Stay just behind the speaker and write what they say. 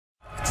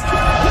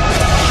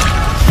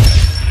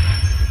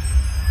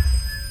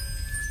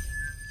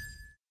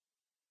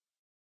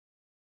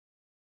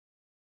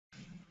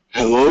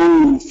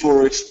Hello,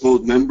 Forex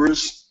board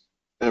members,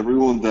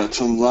 everyone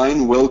that's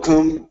online,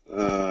 welcome.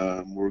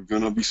 We're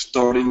going to be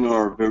starting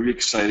our very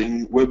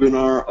exciting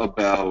webinar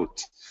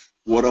about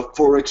what a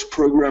Forex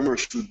programmer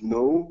should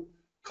know,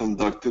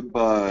 conducted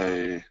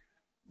by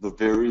the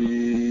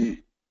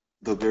very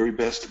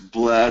best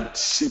Vlad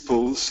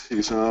Sipos.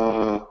 He's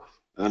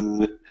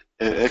an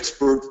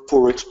expert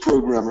Forex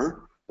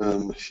programmer.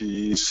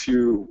 He's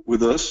here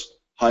with us.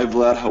 Hi,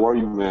 Vlad. How are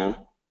you, man?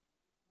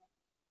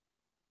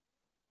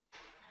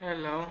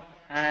 Hello,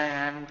 I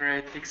am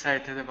great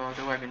excited about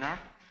the webinar.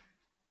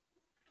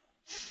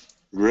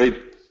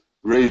 Great,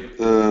 great.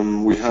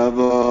 We have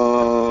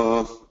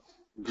a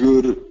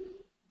good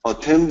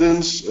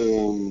attendance.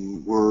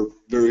 We're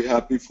very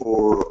happy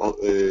for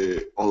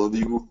all of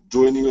you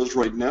joining us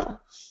right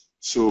now.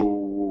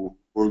 So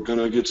we're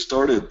gonna get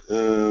started.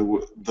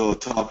 The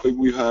topic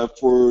we have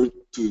for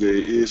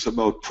today is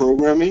about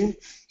programming.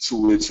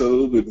 So it's a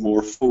little bit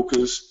more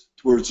focused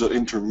towards the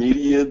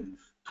intermediate,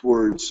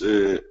 towards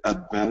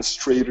advanced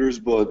traders,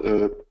 but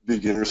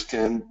beginners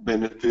can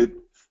benefit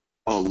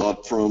a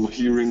lot from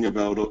hearing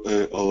about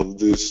all of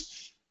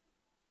this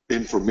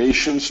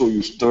information, so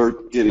you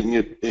start getting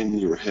it in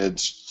your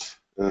heads.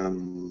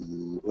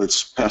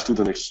 Let's pass to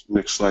the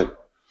next slide.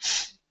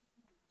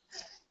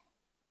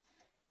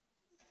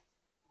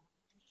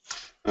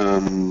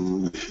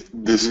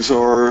 This is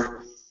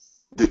our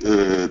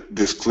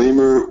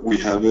disclaimer. We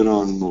have it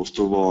on most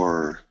of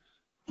our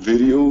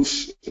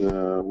videos.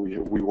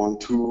 We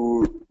want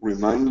to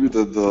remind you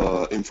that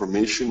the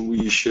information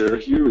we share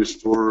here is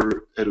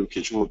for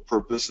educational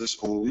purposes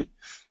only.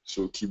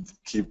 So keep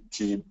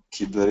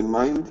that in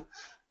mind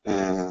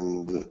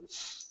and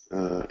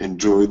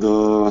enjoy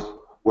the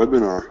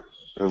webinar.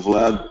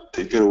 Vlad,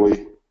 take it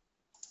away.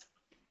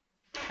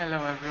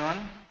 Hello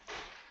everyone.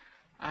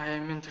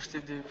 I'm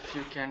interested if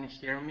you can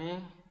hear me.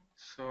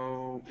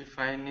 So if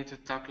I need to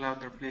talk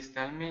louder, please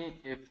tell me.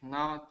 If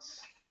not,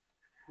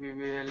 we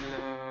will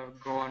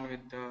go on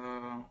with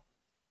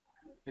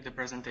the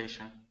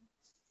presentation.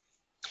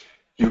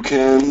 You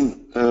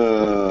can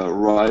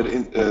write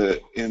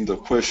in the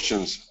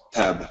questions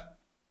tab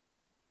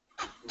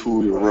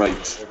to your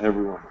right,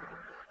 everyone.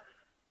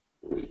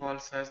 Paul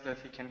says that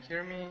he can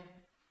hear me.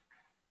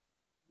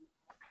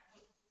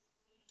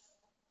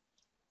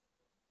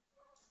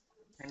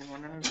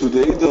 Anyone else?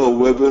 Today the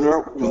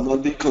webinar will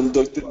not be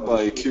conducted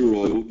by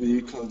Kiro, it will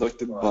be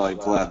conducted by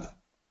Vlad.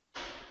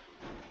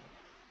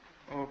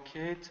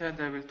 Okay, Ted,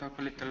 I will talk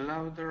a little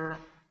louder.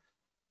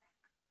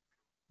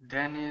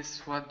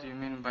 Dennis, what do you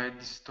mean by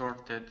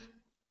distorted?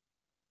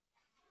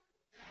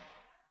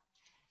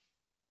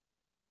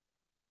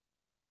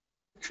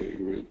 Okay,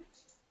 great.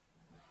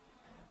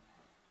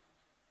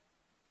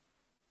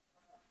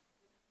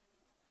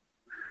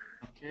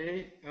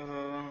 Okay,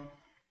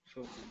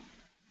 so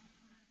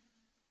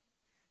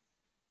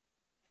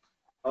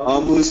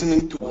I'm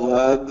listening to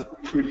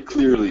Vlad pretty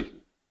clearly.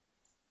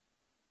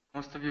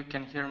 most of you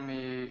can hear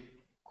me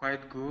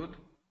quite good.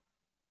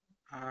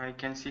 I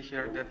can see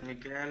here that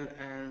Miguel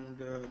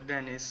and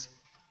Dennis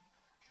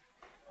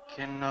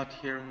cannot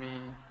hear me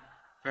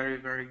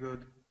very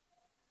good.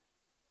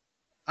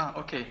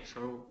 Okay,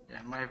 so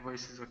yeah, my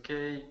voice is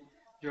okay.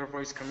 Your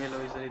voice, Camilo,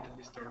 is a little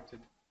distorted.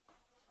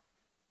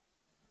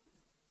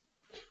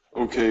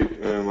 Okay,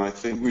 I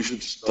think we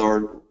should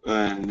start,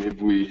 and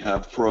if we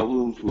have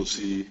problems, we'll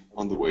see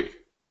on the way.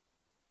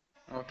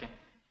 Okay.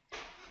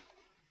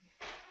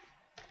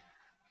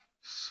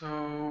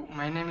 So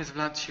my name is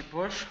Vlad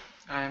Shipos.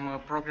 I'm a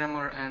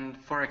programmer and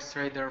Forex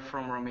trader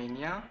from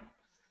Romania.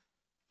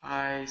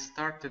 I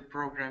started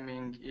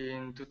programming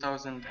in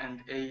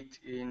 2008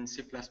 in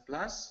C++,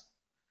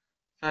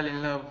 fell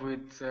in love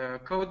with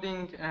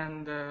coding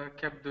and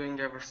kept doing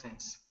ever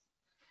since.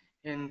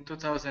 In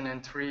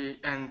 2003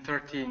 and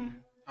 13,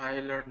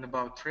 I learned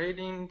about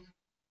trading,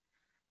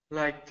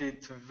 liked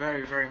it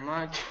very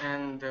much,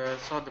 and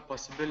saw the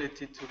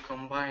possibility to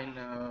combine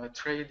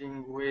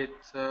trading with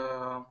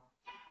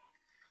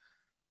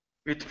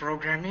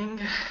programming.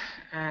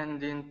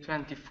 And in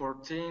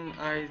 2014,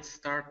 I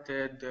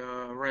started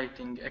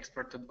writing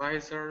expert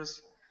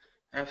advisors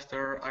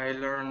after I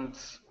learned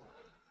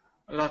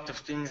a lot of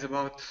things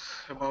about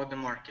the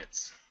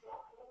markets.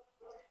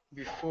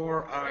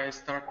 Before I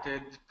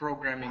started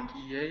programming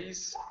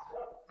EAs,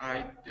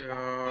 I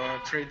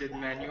traded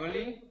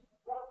manually,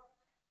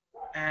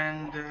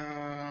 and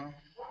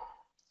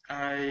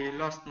I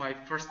lost my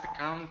first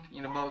account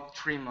in about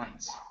 3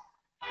 months.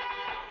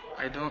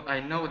 I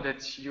know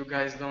that you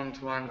guys don't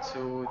want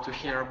to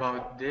hear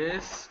about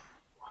this,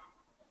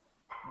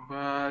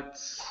 but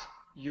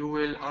you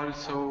will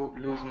also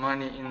lose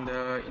money in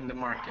the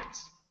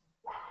markets.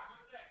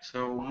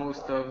 So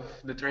most of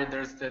the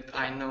traders that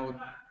I know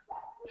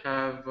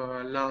have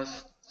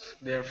lost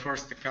their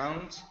first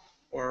account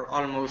or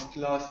almost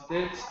lost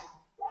it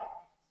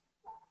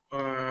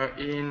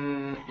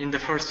in the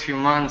first few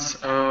months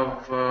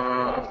of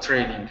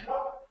trading.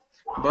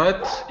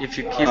 But if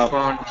you keep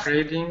on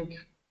trading,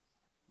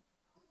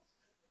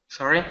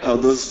 sorry? How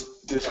does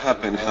this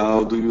happen?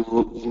 How do you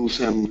lose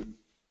them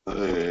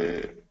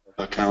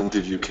account,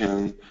 if you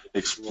can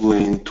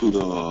explain to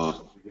the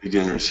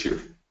beginners here.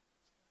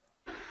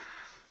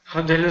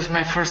 How did I lose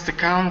my first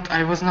account?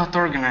 I was not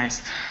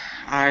organized.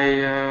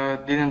 I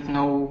didn't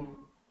know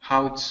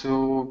how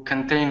to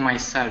contain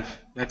myself,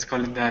 let's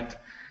call it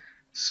that.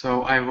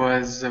 So I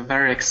was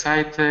very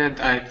excited,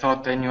 I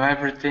thought I knew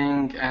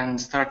everything and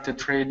started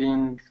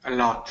trading a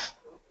lot.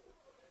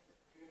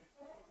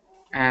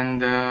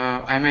 And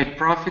I made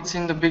profits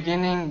in the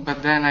beginning,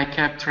 but then I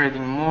kept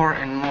trading more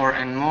and more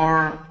and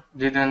more,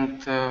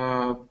 didn't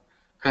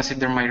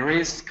consider my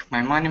risk,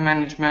 my money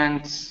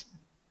management,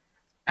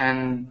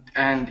 and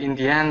in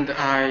the end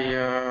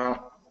I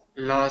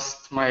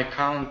lost my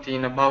account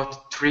in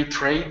about 3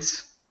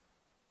 trades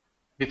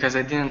because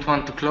I didn't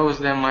want to close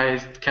them. I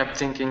kept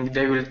thinking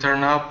they will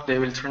turn up,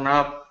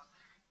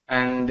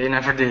 and they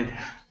never did.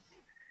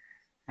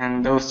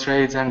 And those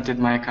trades emptied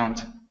my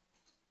account.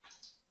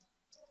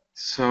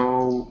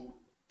 So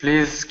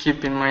please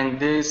keep in mind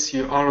this,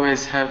 you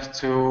always have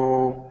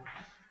to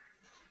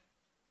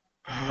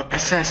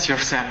assess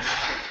yourself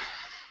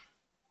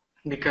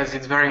because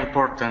it's very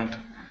important.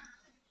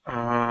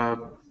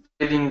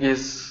 Trading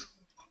is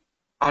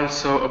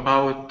also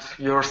about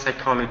your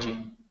psychology.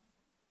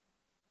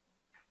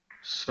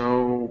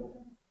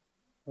 So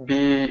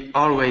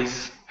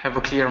always have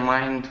a clear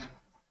mind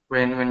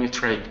when you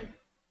trade.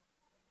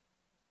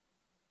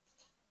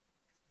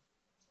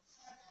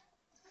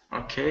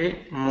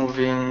 Okay,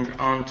 moving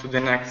on to the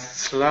next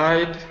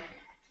slide.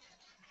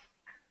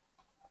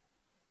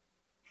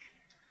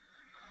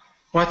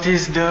 What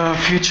is the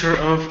future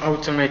of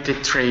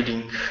automated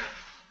trading?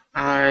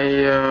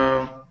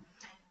 I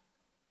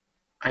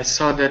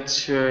saw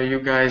that you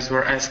guys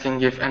were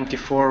asking if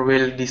MT4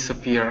 will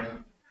disappear.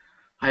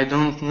 I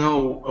don't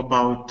know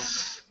about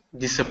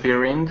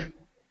disappearing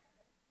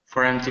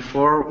for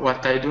MT4.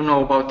 What I do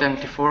know about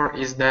MT4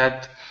 is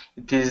that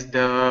it is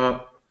the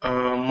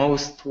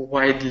most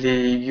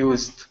widely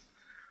used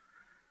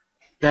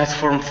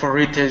platform for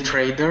retail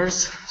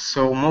traders.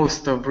 So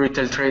most of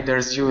retail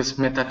traders use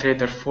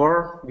MetaTrader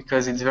 4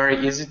 because it's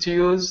very easy to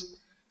use.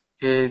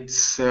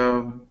 It's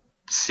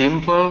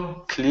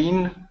simple,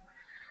 clean,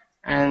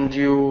 and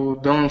you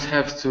don't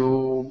have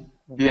to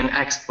be an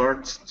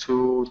expert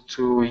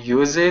to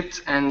use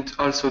it and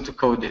also to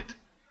code it.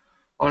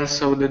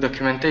 Also, the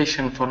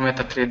documentation for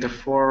MetaTrader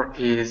 4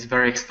 is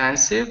very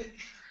extensive,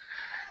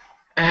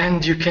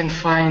 and you can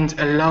find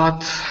a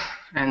lot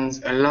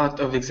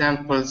of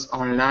examples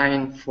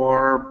online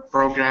for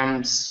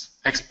programs,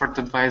 expert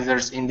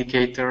advisors,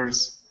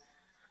 indicators.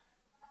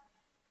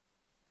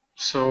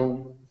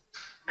 So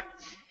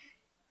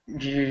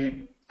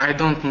I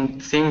don't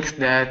think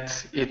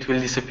that it will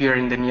disappear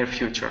in the near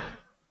future.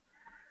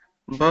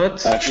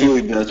 But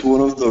actually, that's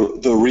one of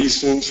the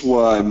reasons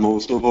why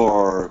most of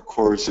our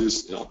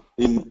courses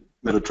in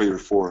MetaTrader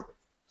 4,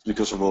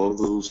 because of all of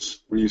those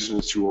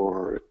reasons you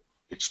are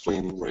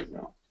explaining right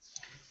now.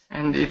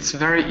 And it's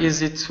very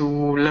easy to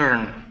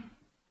learn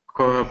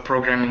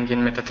programming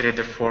in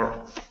MetaTrader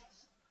 4.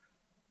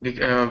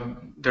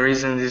 The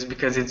reason is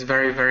because it's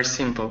very, very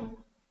simple.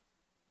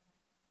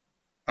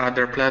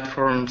 Other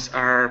platforms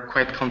are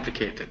quite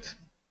complicated.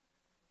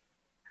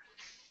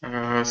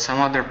 Some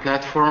other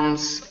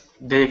platforms,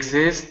 they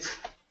exist.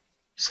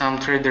 Some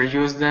traders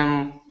use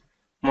them.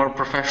 More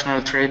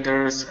professional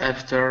traders,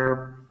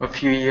 after a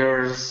few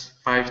years,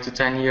 5 to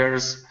 10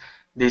 years,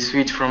 they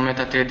switch from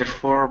MetaTrader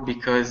 4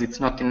 because it's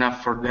not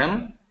enough for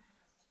them.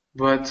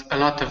 But a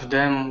lot of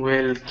them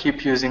will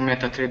keep using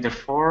MetaTrader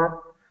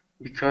 4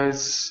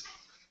 because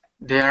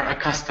they are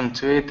accustomed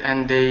to it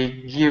and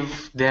they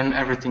give them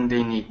everything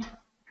they need.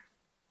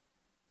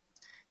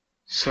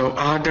 So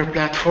other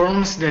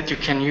platforms that you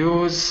can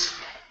use,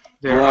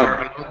 there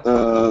are a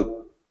lot.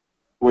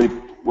 Wait,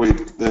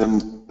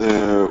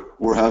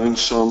 we're having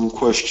some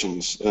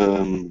questions.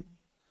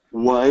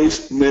 Why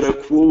is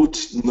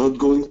MetaQuote not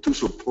going to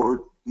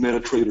support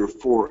MetaTrader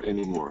 4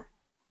 anymore?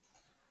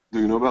 Do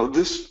you know about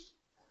this?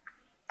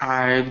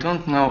 I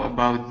don't know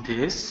about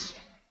this.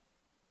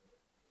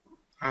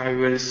 I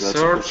will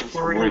search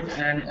for it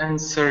and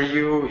answer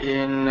you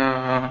in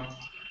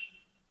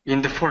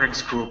the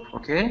Forex group,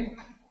 okay?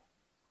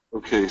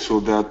 Okay, so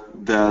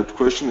that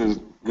question is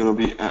gonna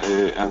be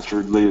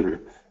answered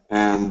later.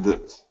 And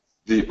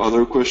the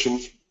other question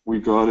we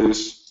got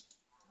is,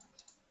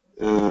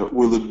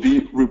 will it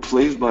be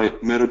replaced by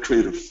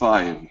MetaTrader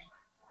 5?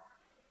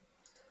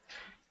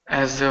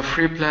 As a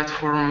free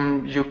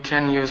platform, you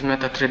can use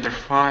MetaTrader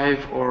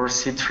 5 or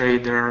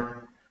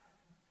CTrader.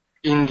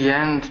 In the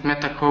end,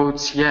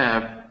 MetaQuotes,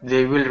 yeah,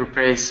 they will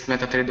replace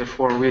MetaTrader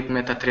 4 with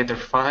MetaTrader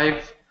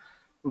 5,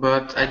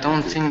 but I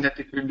don't think that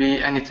it will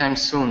be anytime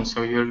soon,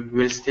 so you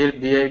will still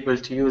be able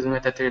to use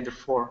MetaTrader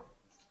 4.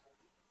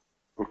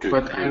 Okay,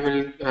 but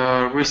great.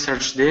 I will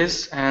research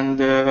this and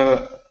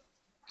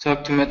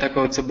talk to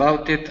MetaQuotes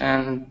about it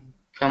and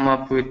come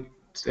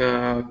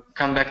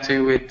back to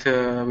you with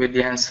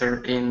the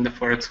answer in the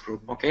Forex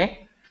group,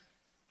 okay?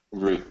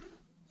 Great,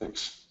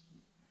 thanks.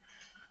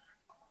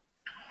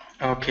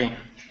 Okay.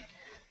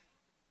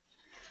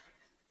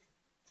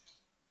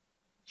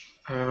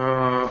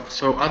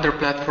 So other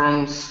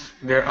platforms,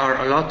 there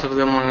are a lot of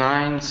them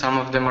online. Some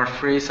of them are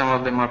free, some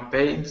of them are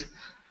paid.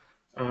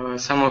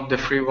 Some of the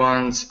free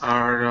ones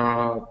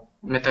are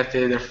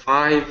MetaTrader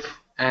 5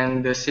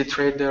 and the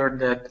CTrader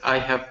that I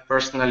have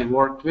personally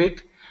worked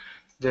with.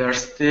 They are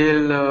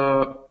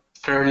still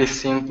fairly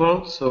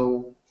simple,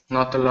 so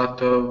not a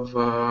lot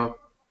of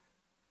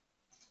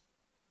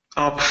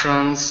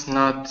options,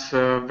 not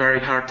very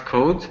hard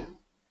code.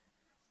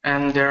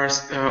 And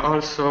there's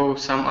also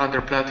some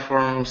other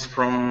platforms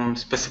from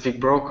specific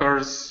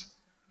brokers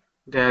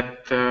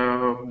that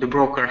the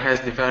broker has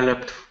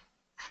developed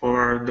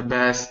for the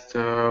best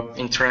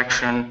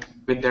interaction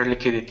with their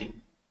liquidity.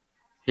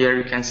 Here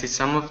you can see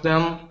some of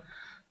them,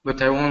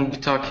 but I won't be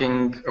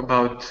talking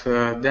about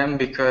them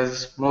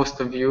because most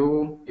of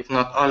you, if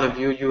not all of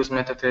you, use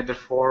MetaTrader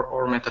 4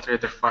 or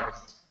MetaTrader 5.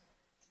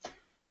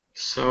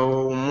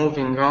 So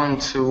moving on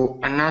to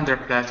another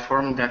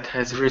platform that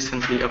has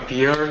recently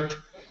appeared,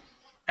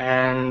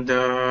 and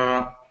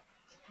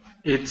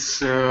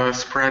it's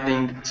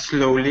spreading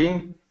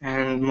slowly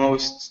and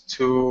most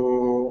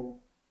to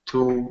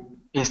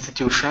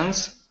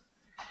institutions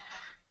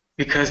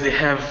because they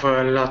have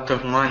a lot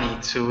of money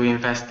to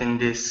invest in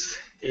this,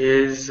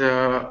 is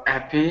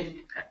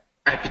API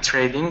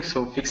trading,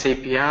 so fixed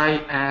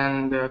API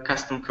and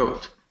custom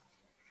code.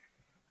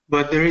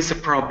 But there is a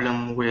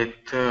problem with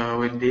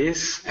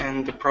this,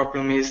 and the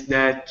problem is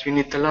that you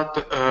need a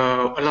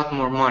lot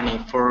more money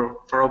for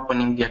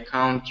opening the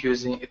account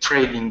using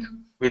trading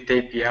with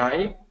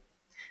API,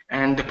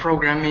 and the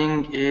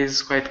programming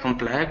is quite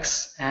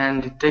complex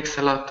and it takes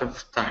a lot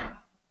of time.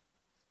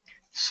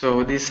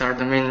 So these are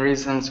the main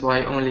reasons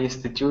why only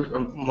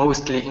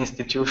mostly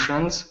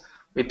institutions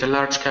with a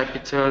large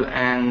capital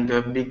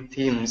and big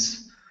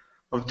teams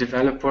of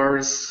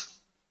developers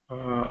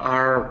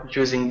are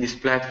using this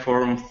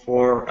platform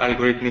for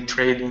algorithmic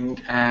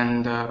trading,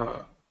 and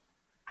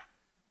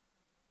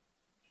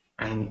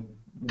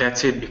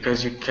that's it,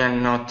 because you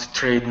cannot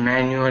trade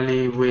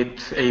manually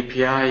with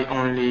API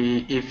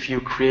only if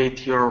you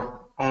create your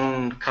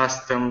own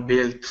custom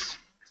built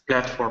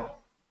platform,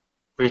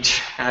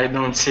 which I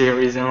don't see a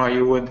reason why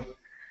you would.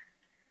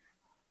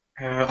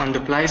 On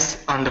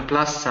the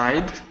plus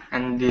side,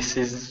 and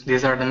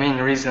these are the main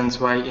reasons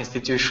why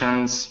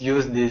institutions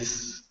use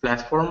this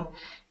platform,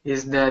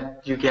 is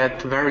that you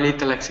get very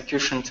little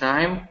execution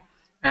time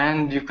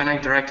and you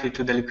connect directly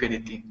to the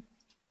liquidity.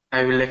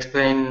 I will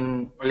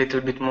explain a little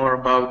bit more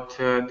about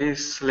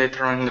this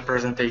later on in the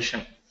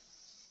presentation.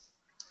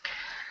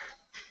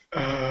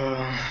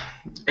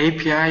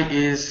 API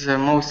is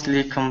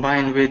mostly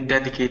combined with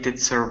dedicated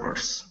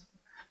servers.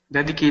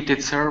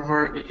 Dedicated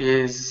server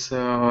is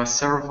a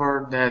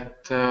server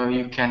that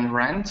you can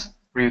rent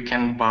or you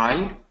can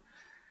buy,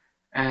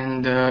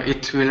 and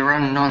it will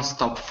run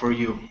non-stop for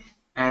you.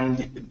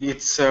 And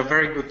it's a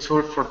very good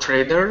tool for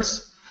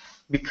traders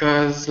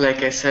because,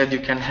 like I said, you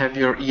can have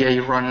your EA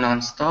run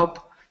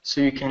non-stop, so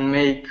you can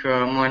make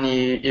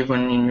money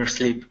even in your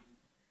sleep.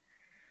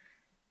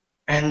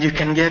 And you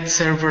can get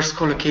servers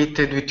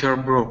co-located with your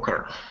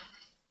broker.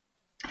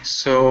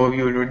 So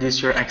you will reduce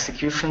your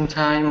execution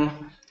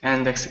time,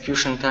 and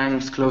execution time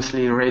is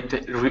closely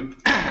related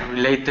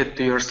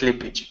to your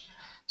slippage.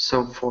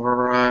 So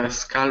for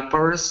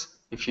scalpers,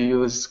 if you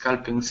use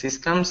scalping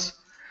systems,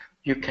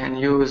 you can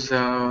use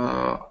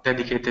a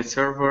dedicated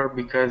server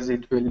because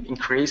it will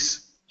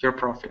increase your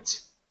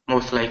profits,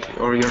 most likely,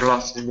 or your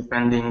losses,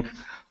 depending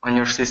on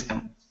your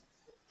system.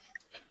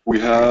 We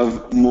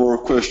have more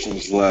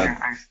questions, Vlad. Yeah,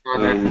 I saw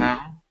that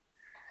now.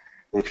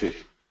 Okay.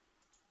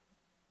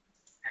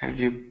 Have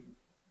you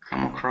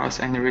come across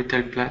any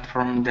retail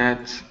platform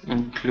that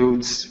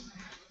includes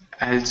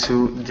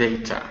L2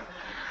 data?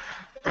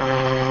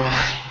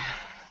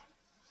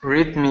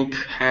 Rhythmic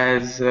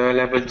has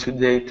level 2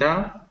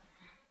 data,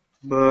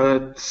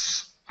 but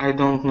I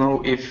don't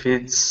know if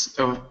it's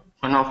an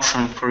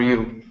option for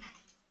you.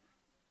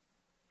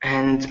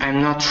 And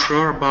I'm not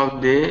sure about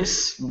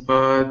this,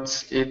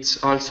 but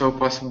it's also a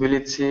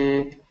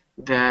possibility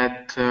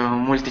that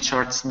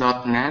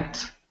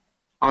multicharts.net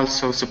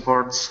also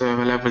supports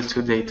level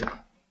 2 data.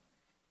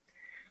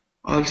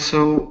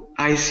 Also,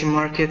 IC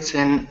markets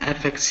and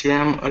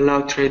FXCM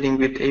allow trading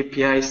with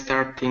API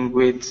starting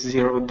with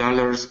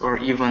 $0 or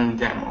even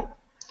demo.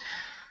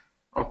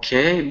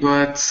 Okay,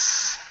 but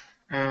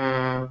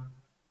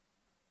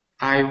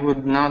I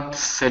would not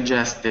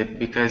suggest it,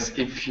 because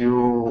if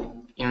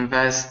you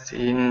invest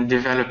in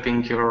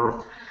developing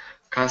your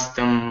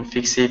custom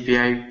fixed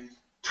API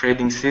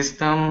trading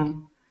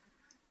system,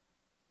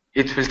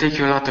 it will take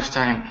you a lot of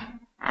time.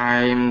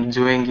 I'm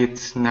doing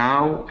it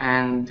now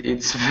and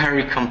it's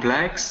very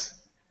complex,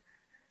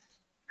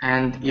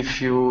 and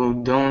if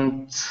you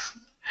don't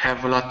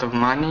have a lot of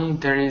money,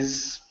 there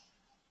is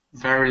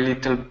very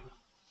little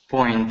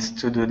point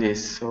to do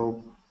this.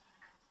 So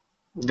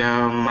the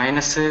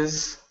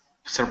minuses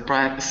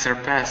surpass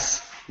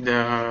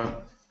the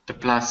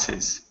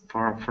pluses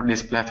for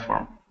this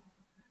platform.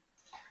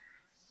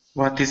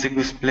 What is a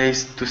good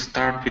place to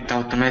start with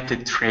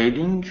automated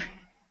trading?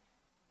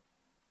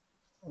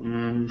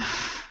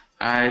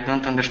 I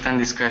don't understand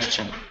this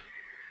question.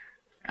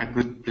 A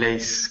good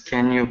place.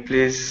 Can you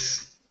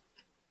please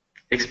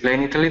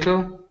explain it a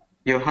little,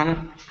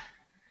 Johan?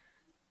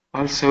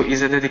 Also,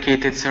 is a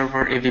dedicated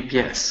server a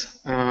VPS?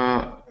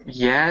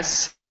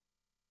 Yes.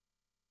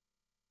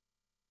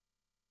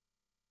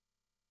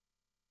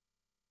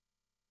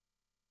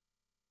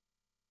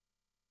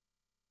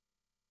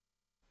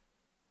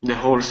 The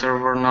whole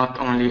server, not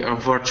only a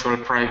virtual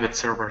private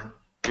server,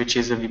 which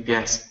is a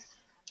VPS.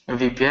 A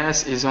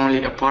VPS is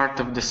only a part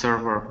of the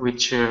server,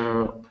 which,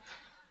 to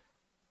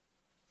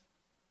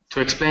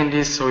explain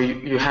this, so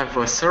you have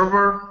a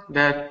server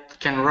that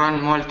can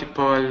run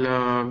multiple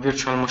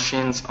virtual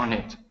machines on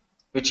it,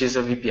 which is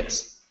a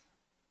VPS.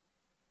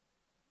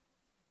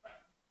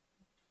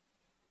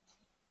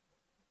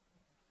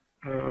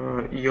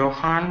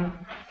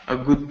 Johan, a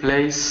good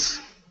place,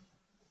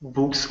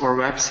 books or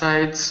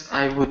websites?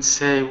 I would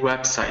say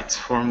websites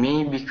for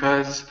me,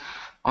 because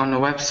on a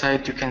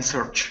website you can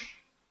search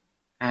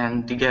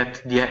and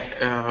get the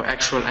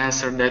actual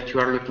answer that you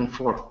are looking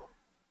for.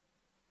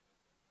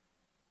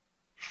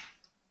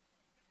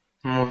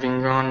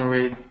 Moving on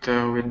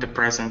with the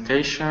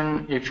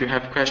presentation. If you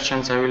have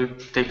questions, I will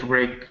take a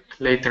break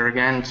later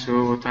again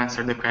to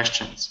answer the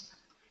questions.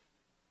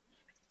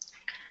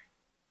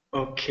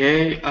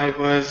 Okay, I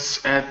was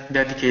at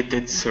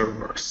dedicated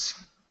servers.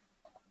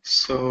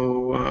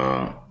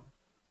 So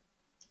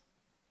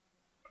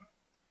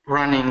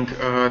running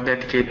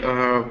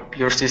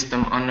your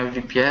system on a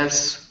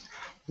VPS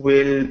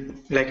will,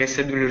 like I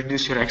said, will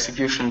reduce your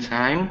execution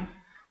time,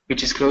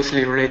 which is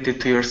closely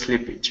related to your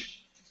slippage.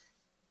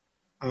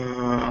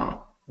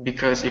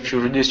 Because if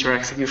you reduce your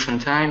execution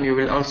time, you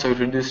will also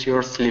reduce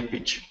your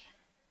slippage.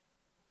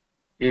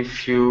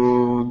 If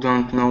you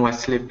don't know what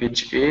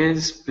slippage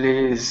is,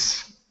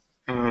 please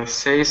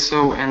say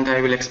so and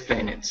I will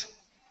explain it.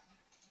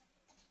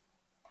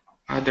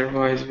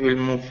 Otherwise, we'll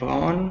move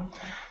on.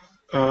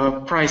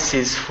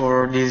 Prices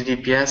for these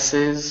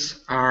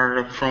VPSs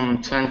are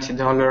from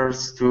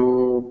 $20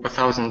 to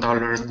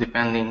 $1,000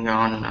 depending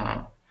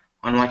on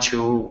what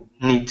you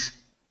need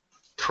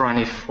to run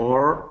it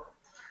for.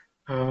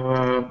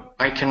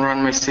 I can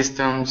run my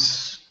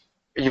systems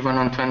even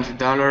on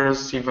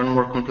 $20, even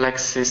more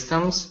complex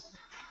systems.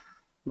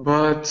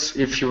 But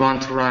if you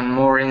want to run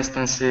more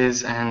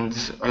instances and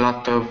a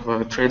lot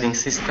of trading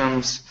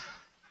systems,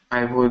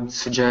 I would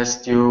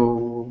suggest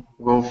you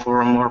go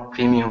for a more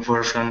premium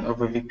version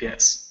of a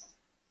VPS.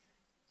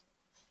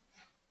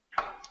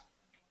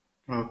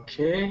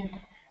 Okay.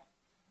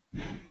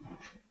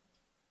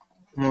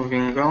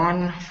 Moving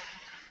on.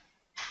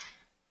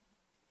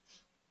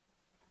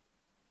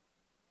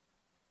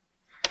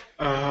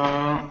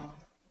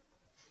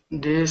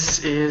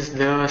 This is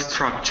the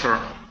structure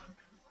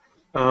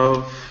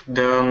of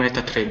the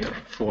MetaTrader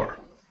 4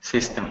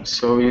 system.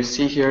 So you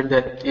see here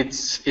that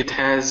it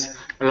has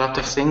a lot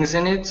of things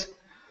in it,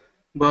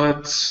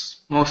 but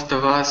most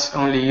of us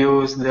only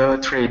use the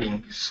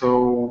trading.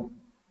 So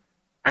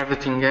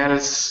everything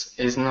else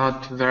is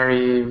not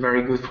very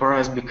good for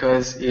us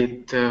because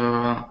it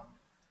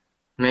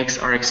makes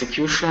our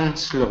execution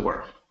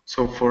slower.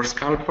 So for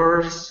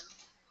scalpers,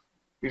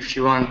 if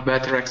you want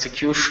better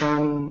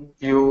execution,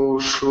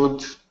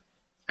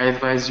 I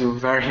advise you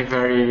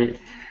very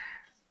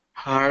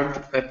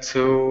hard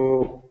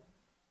to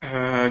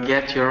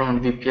get your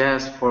own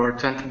VPS for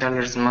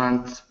 $20 a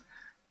month.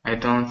 I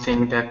don't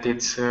think that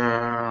it's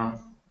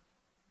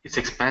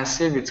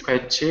expensive, it's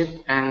quite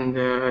cheap, and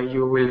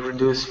you will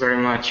reduce very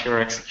much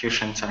your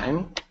execution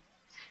time.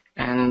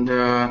 And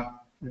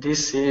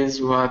this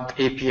is what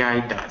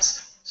API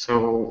does.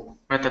 So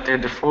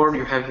MetaTrader 4,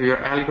 you have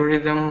your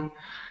algorithm,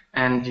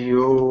 and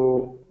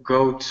you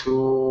go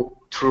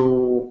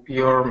through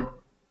your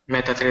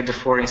MetaTrader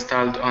 4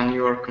 installed on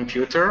your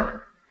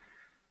computer,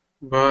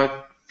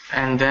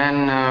 and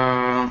then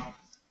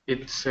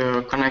it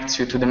connects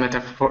you to the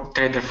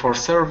MetaTrader 4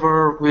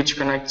 server, which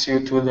connects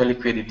you to the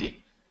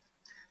liquidity.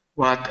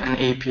 What an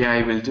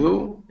API will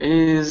do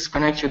is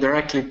connect you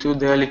directly to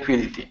the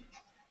liquidity.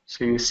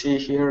 So you see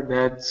here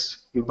that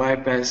you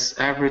bypass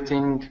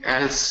everything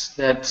else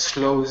that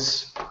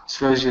slows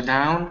you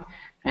down,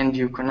 and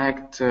you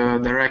connect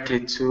directly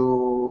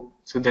to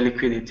the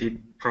liquidity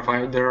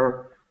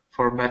provider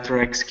for better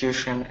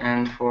execution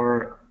and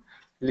for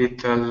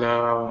little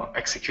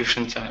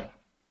execution time.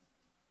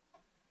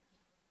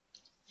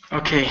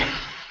 Okay,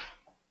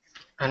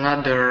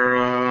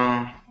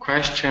 another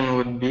question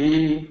would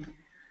be,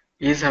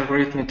 is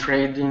algorithmic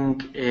trading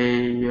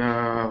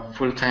a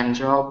full-time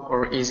job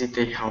or is it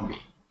a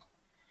hobby?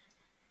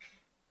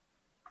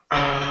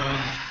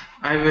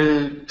 I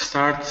will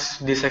start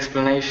this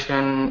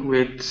explanation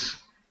with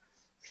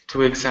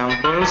two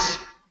examples.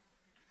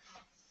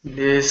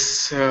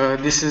 This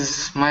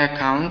is my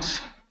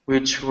account,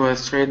 which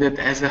was traded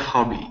as a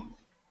hobby.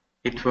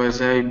 It was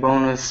a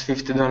bonus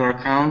 $50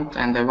 account,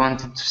 and I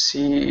wanted to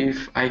see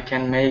if I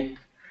can make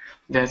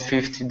that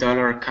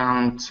 $50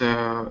 account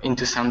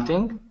into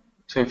something.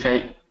 So if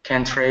I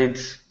can trade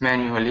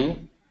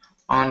manually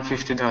on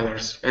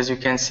 $50. As you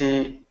can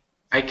see,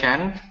 I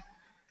can.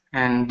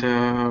 And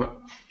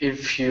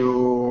if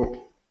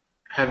you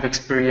have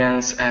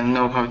experience and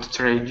know how to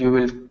trade, you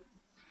will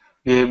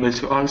be able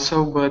to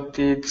also, but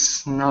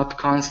it's not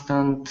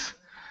constant.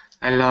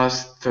 I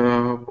lost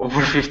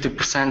over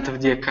 50%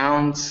 of the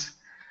accounts.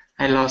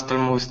 I lost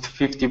almost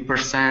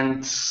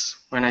 50%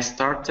 when I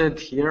started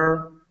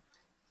here.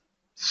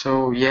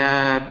 So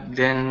yeah,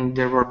 then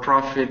there were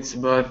profits,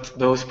 but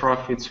those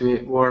profits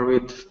were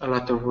with a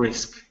lot of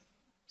risk.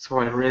 So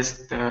I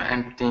risked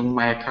emptying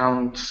my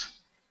account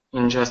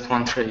in just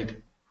one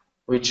trade,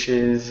 which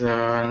is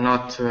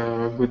not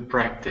a good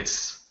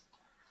practice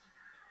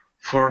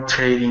for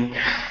trading.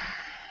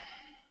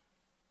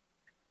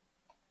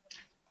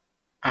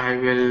 I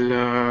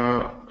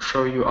will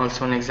show you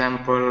also an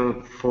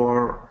example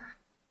for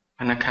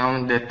an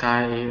account that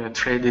I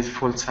traded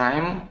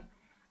full-time.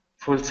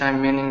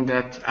 Full-time meaning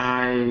that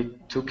I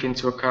took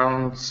into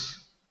account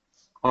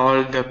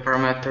all the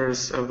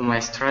parameters of my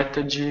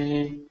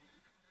strategy,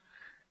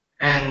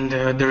 and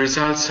the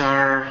results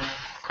are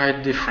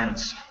quite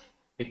different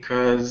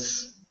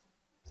because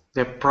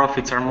the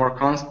profits are more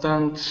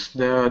constant.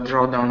 The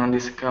drawdown on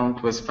this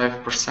account was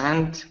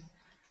 5%,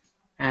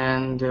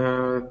 and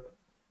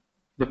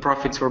the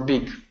profits were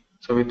big.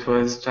 So it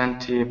was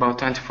about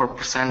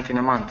 24% in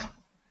a month.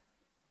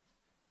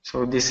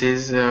 So this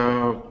is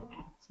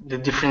the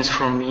difference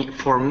for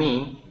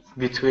me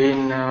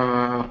between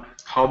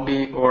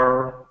hobby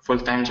or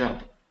full-time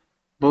job.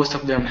 Both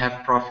of them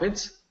have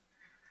profits,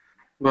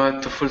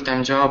 but a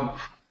full-time job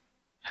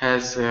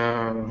has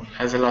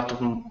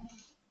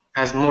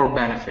more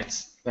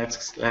benefits.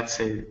 Let's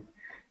say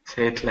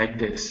it like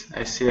this.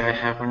 I see I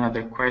have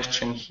another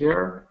question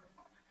here.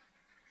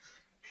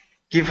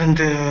 Given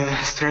the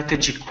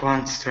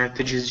quant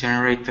strategies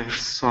generator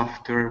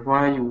software,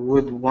 why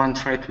would one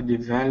try to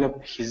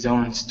develop his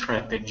own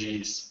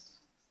strategies?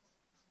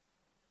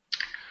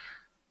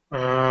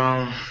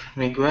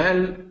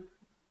 Miguel,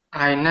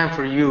 I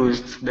never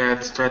used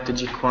that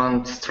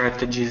quant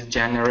strategies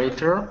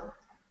generator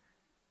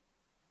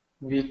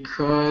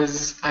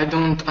because I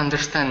don't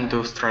understand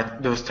those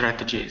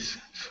strategies.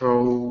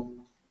 So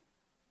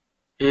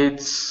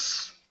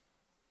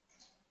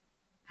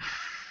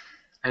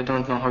I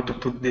don't know how to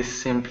put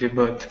this simply,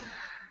 but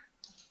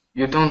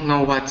you don't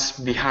know what's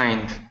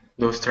behind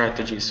those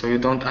strategies. So you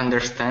don't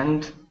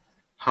understand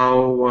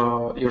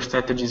how your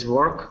strategies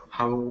work,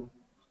 how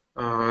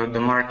the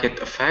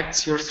market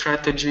affects your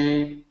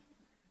strategy.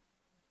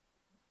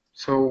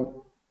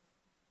 So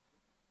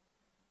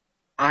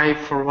I,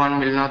 for one,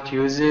 will not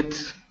use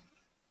it,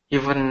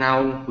 even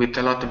now with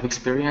a lot of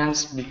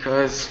experience,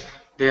 because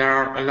there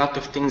are a lot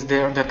of things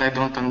there that I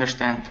don't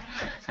understand.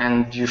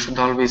 And you should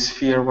always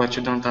fear what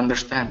you don't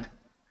understand.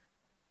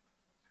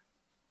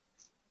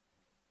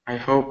 I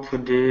hope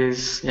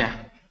this,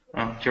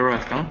 you're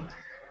welcome.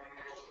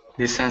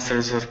 This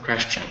answers your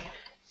question.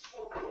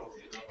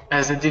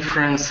 As a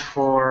difference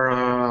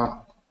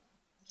for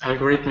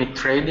algorithmic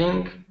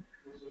trading,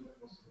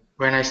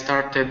 when I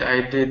started,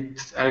 I did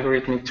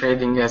algorithmic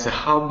trading as a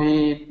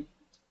hobby.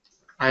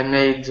 I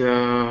made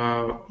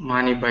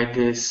money by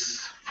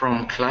this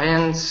from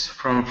clients,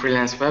 from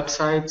freelance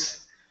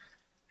websites,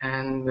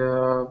 and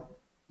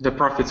the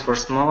profits were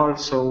small,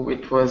 so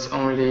it was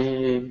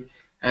only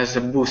as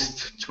a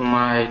boost to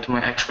my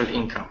actual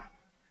income.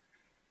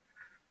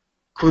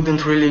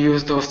 Couldn't really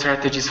use those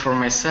strategies for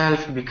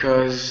myself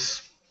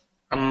because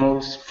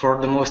for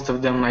the most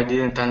of them I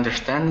didn't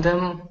understand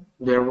them.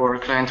 There were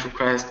client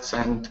requests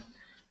and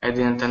I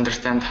didn't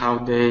understand how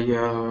they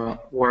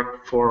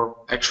work for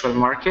actual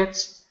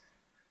markets.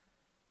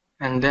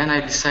 And then I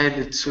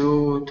decided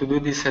to do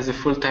this as a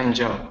full-time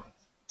job,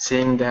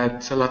 seeing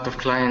that a lot of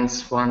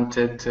clients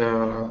wanted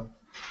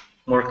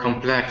more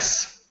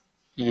complex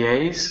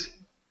EAs.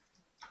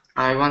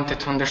 I wanted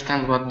to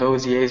understand what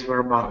those EAs were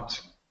about,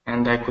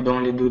 and I could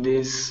only do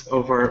this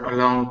over a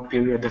long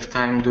period of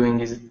time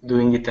doing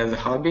it as a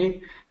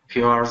hobby, a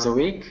few hours a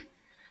week,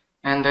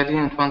 and I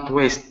didn't want to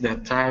waste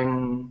that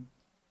time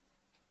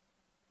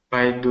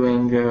by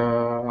doing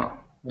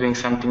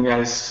something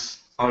else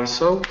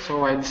also,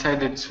 so I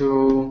decided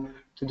to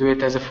do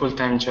it as a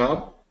full-time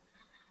job.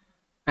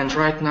 And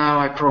right now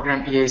I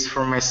program EAs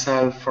for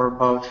myself for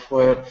about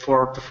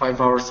 4 to 5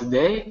 hours a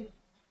day,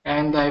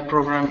 and I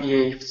program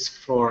EAs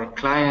for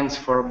clients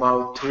for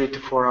about 3 to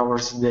 4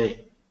 hours a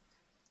day.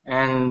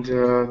 And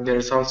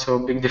there's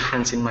also a big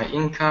difference in my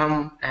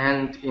income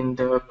and in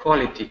the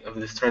quality of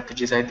the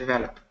strategies I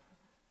develop.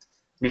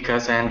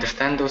 Because I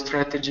understand those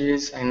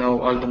strategies, I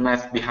know all the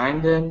math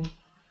behind them,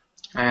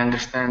 I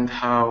understand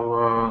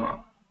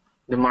how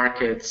the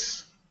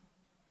markets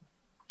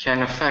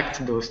can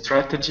affect those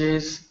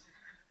strategies,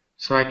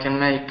 so I can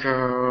make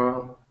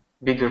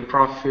bigger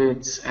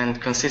profits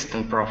and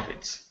consistent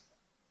profits.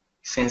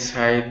 Since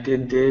I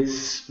did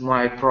this,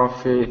 my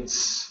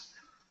profits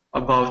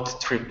about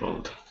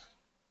tripled.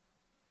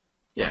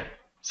 Yeah,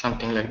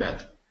 something like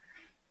that.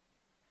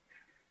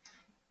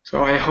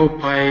 So I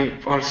hope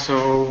I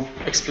also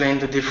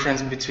explained the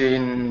difference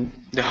between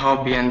the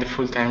hobby and the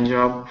full-time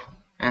job,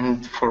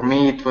 and for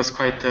me it was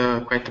quite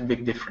a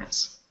big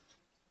difference.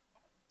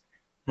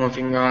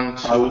 Moving on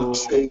I would to,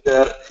 say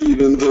that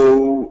even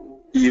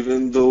though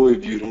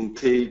if you don't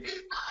take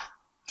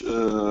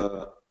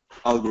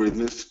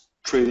algorithmic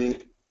trading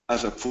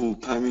as a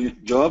full-time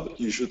job,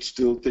 you should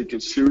still take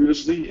it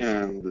seriously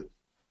and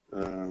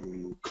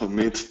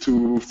commit to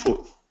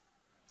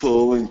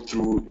following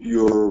through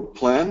your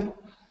plan,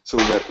 so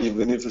that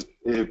even if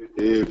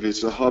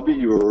it's a hobby,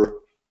 you're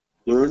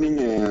learning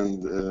and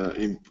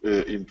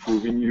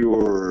improving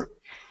your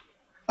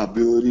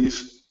abilities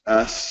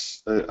as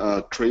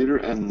a trader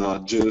and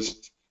not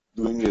just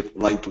doing it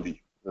lightly.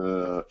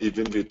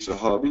 Even if it's a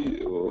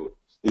hobby, or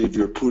if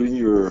you're putting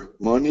your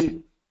money,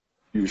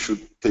 you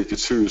should take it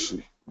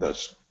seriously.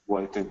 That's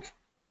what I think.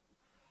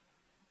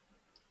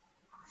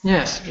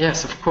 yes,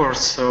 yes, of course.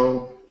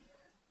 So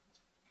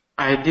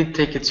I did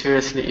take it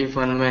seriously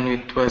even when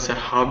it was a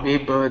hobby,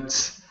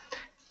 but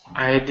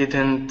I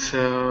didn't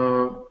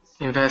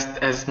invest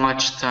as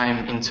much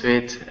time into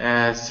it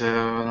as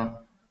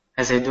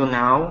I do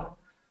now.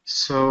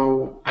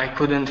 So I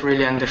couldn't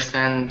really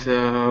understand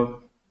a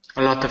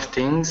lot of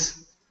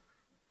things,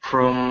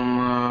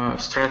 from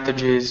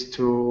strategies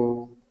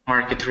to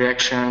market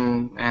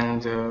reaction,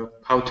 and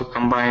how to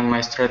combine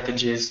my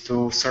strategies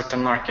to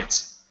certain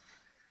markets.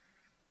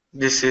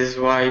 This is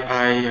why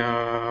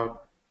I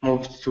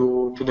moved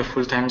to the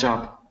full-time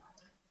job,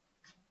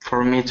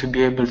 for me to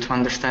be able to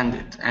understand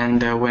it.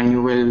 And when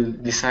you will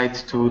decide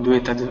to do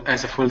it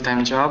as a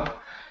full-time job,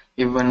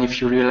 even if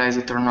you realize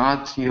it or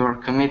not, your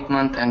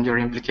commitment and your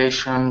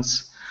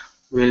implications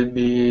will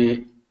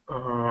be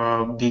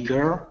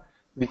bigger,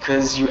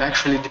 because you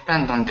actually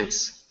depend on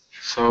this.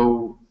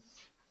 So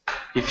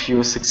if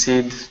you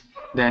succeed,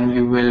 then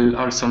you will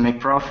also make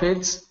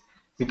profits,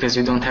 because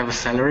you don't have a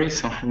salary,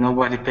 so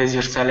nobody pays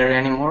your salary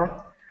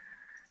anymore.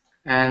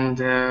 And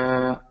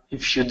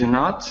if you do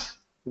not,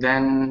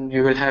 then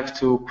you will have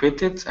to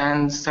quit it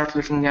and start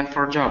looking again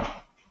for a job,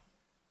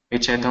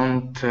 which I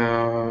don't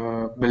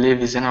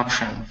believe is an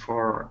option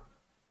for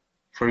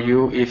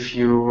you if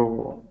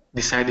you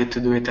decided to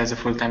do it as a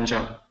full-time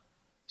job.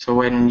 So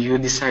when you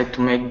decide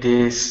to make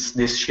this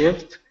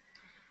shift,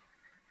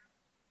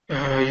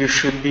 you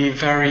should be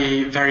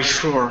very, very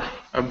sure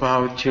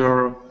about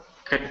your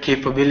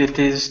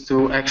capabilities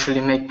to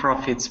actually make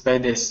profits by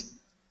this,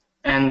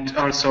 and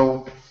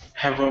also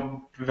have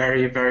a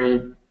very,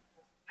 very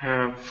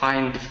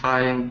fine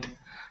defined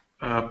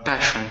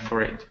passion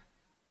for it.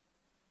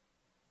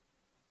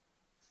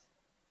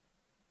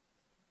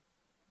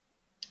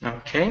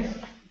 Okay.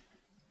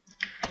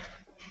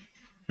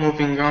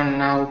 Moving on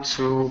now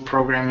to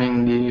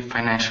programming the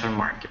financial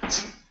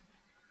markets.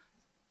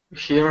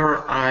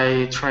 Here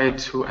I try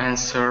to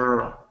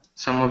answer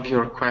some of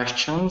your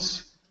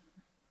questions,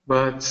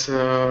 but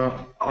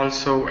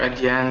also at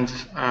the end,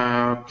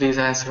 please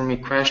answer me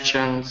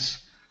questions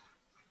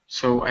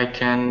so I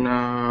can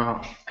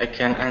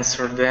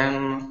answer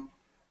them,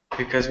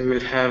 because we will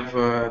have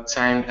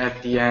time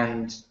at the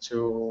end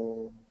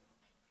to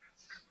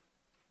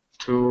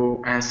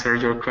answer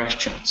your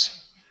questions.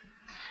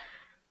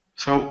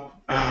 So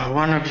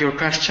one of your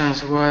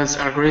questions was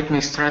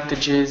algorithmic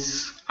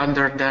strategies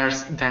other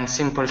than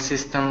simple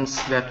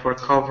systems that were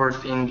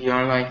covered in the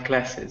online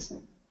classes.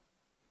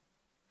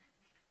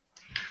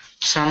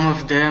 Some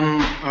of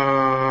them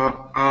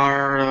are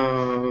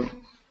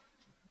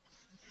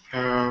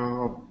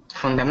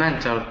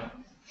fundamental.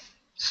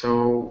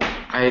 So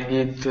I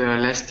did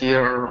last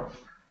year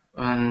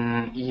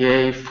an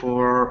EA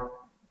for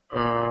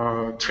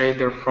a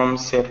trader from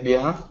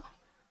Serbia,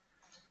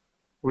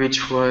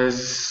 which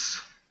was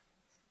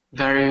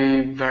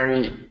very,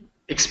 very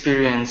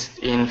experienced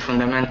in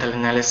fundamental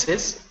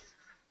analysis,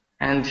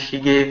 and he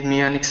gave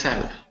me an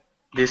Excel.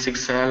 This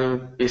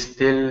Excel is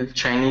still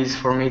Chinese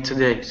for me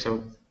today,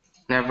 so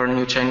never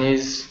knew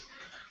Chinese.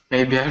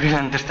 Maybe I will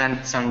understand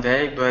it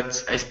someday,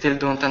 but I still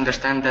don't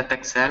understand that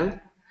Excel.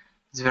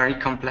 It's very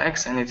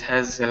complex and it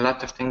has a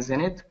lot of things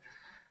in it.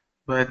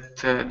 But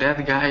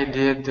that guy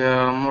did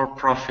more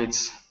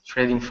profits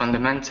trading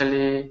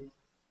fundamentally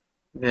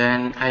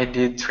than I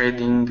did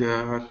trading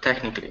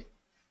technically.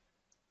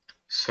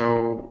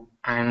 So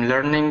I'm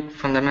learning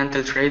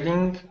fundamental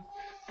trading,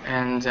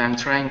 and I'm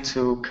trying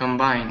to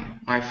combine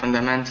my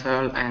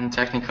fundamental and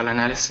technical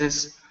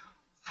analysis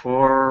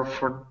for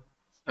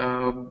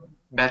a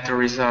better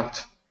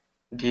result.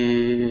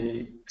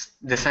 The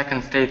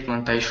second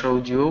statement I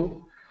showed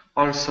you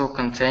also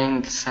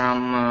contained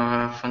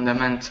some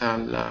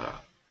fundamental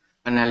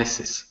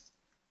analysis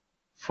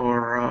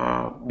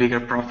for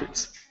bigger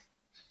profits.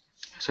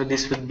 So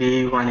this would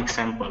be one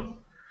example.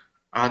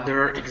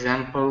 Other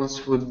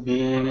examples would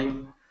be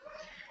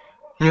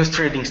news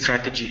trading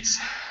strategies.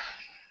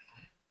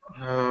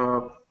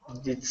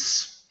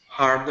 It's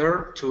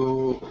harder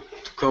to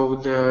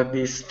code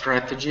these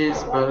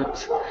strategies,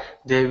 but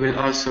they will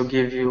also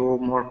give you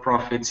more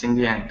profits in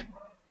the end.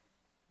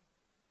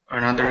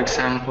 Another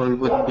example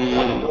would be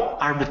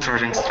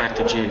arbitraging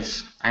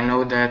strategies. I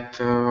know that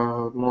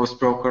most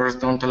brokers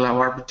don't allow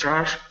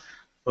arbitrage,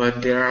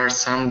 but there are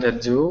some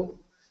that do,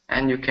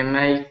 and you can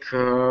make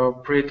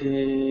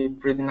pretty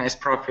nice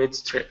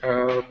profits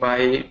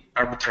by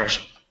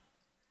arbitrage.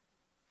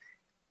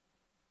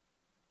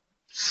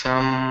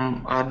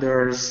 Some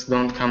others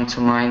don't come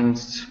to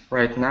mind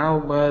right now,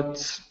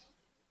 but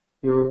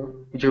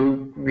you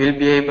will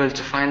be able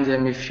to find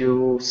them if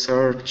you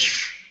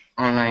search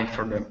online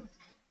for them.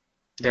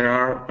 There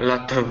are a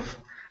lot of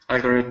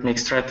algorithmic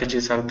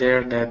strategies out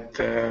there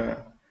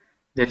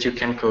that you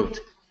can code.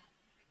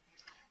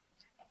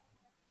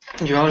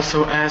 You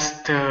also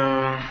asked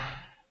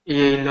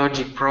EA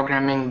logic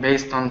programming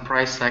based on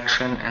price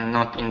action and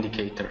not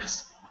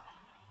indicators.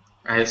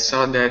 I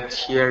saw that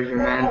here you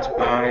meant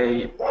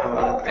by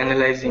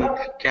analyzing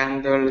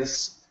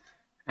candles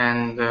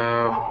and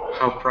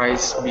how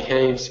price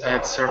behaves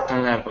at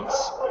certain levels.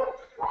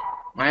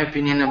 My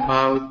opinion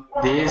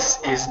about this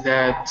is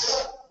that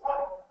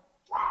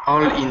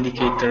all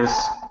indicators,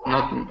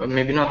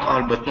 maybe not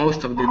all, but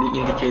most of the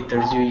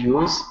indicators you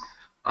use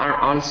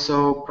are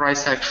also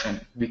price action,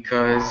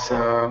 because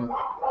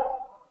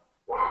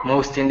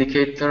most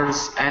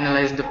indicators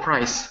analyze the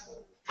price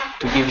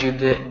to give you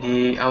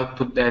the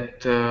output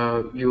that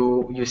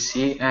you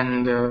see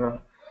and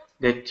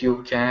that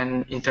you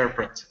can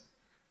interpret.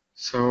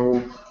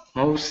 So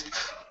most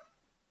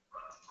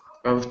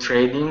of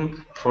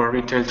trading for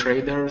retail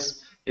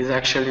traders is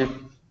actually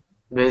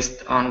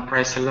based on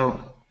price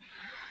alone.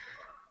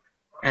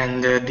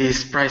 And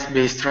these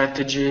price-based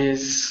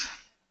strategies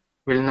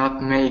will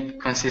not make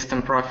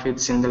consistent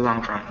profits in the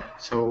long run.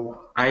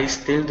 So I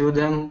still do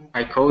them,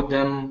 I code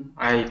them,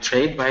 I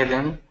trade by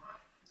them,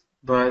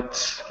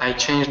 but I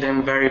change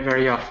them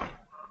very often,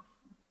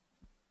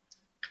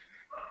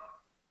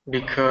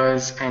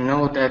 because I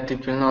know that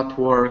it will not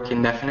work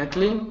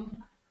indefinitely,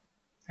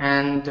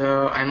 and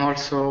I'm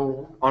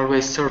also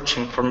always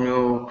searching for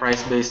new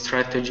price-based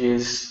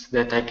strategies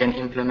that I can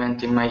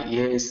implement in my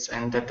EAs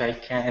and that I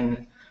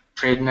can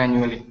trade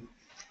manually.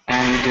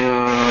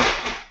 And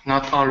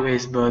not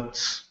always,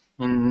 but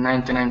in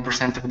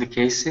 99% of the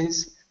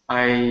cases,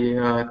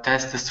 I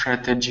test the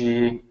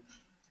strategy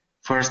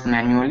first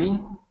manually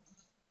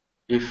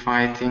if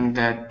I think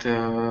that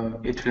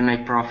it will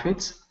make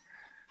profits,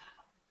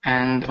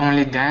 and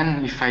only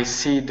then, if I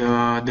see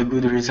the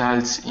good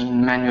results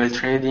in manual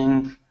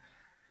trading,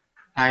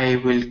 I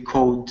will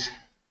code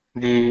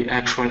the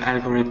actual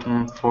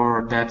algorithm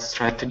for that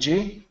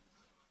strategy.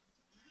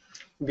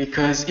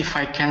 Because if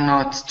I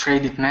cannot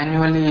trade it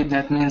manually,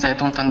 that means I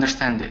don't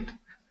understand it.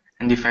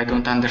 And if I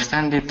don't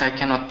understand it, I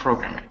cannot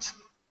program it.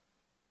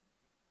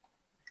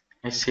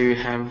 I see we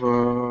have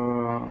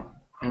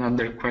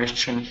another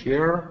question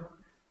here.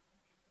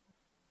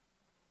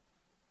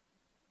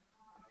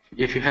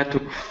 If you had to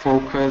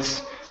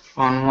focus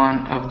on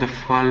one of the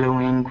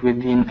following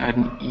within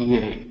an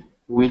EA,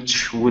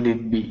 which would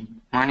it be?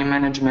 Money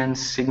management,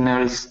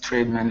 signals,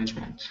 trade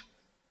management.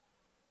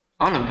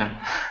 All of them.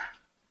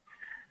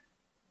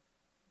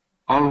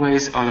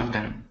 Always all of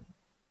them.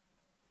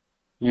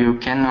 You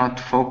cannot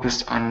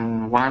focus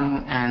on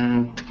one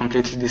and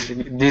completely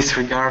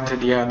disregard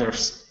the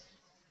others.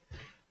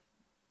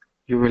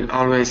 You will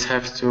always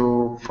have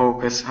to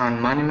focus on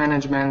money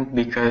management,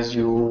 because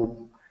you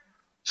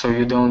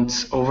don't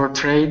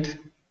overtrade,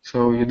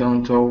 so you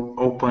don't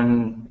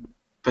open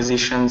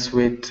positions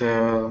with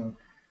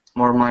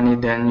more money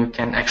than you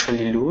can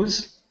actually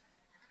lose.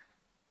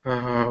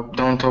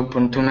 Don't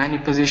open too many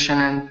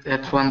positions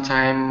at one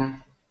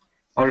time.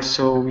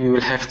 Also, you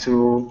will have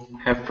to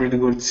have pretty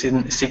good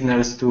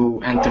signals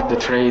to enter the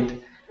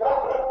trade.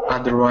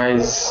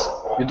 Otherwise,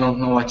 you don't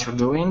know what you're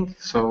doing,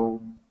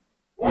 so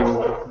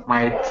you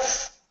might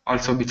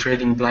also be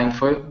trading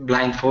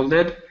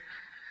blindfolded.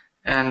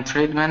 And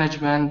trade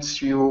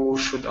management, you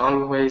should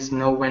always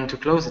know when to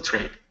close a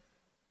trade,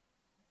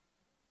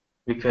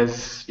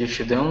 because if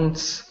you don't,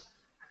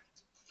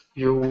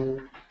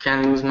 you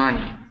can lose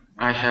money.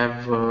 I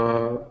have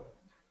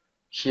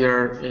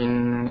here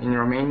in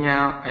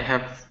Romania, I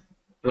have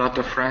a lot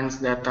of friends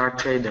that are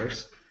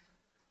traders,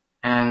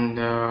 and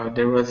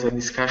there was a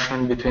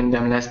discussion between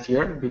them last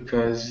year,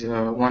 because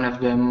one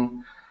of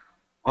them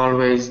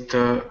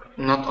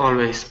not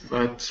always,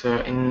 but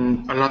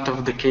in a lot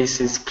of the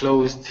cases,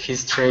 closed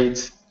his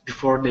trades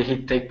before they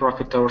hit take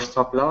profit or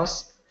stop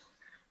loss,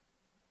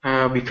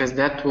 because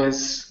that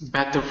was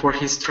better for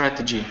his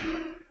strategy,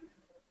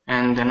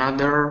 and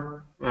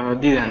another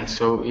didn't.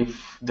 So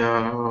if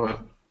the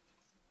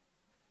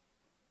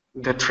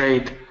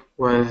trade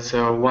was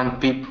 1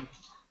 pip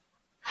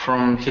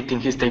from hitting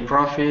his take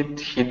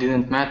profit, he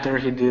didn't matter,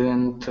 he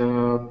didn't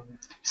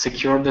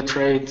secure the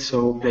trade,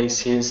 so place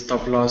his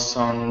stop loss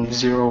on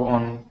 0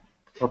 on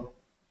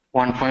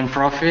 1 point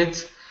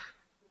profit,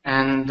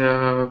 and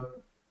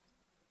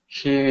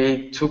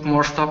he took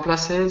more stop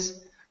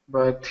losses,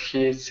 but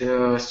his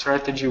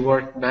strategy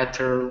worked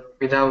better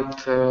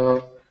without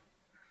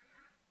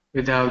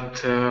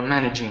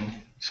managing.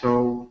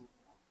 So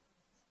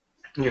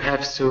you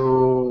have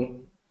to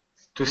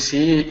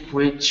see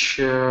which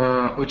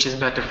is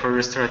better for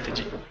your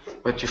strategy,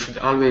 but you should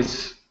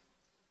always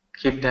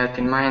keep that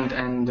in mind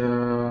and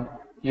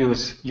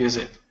use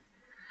it.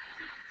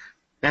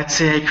 Let's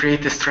say I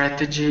create a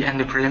strategy and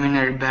the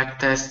preliminary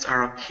backtests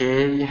are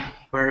okay.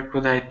 Where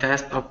could I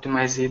test,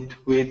 optimize it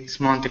with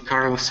Monte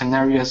Carlo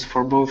scenarios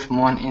for both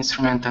one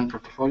instrument and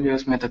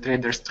portfolios?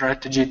 MetaTrader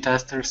strategy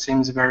tester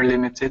seems very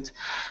limited.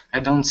 I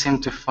don't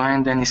seem to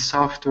find any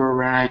software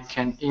where I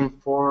can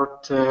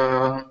import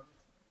the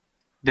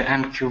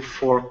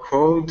MQ4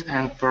 code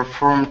and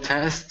perform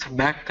tests.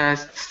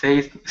 Backtest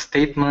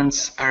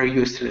statements are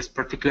useless,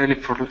 particularly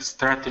for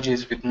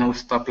strategies with no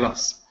stop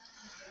loss.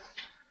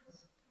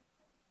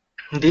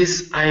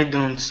 This I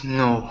don't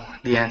know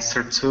the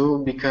answer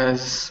to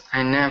because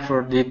I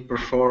never did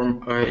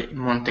perform a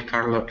Monte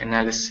Carlo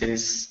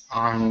analysis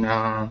on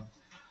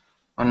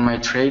my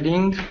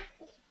trading,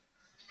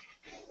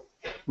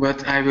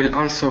 but I will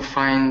also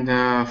find the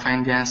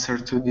answer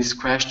to this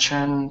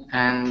question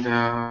and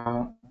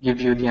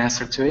give you the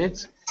answer to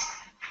it.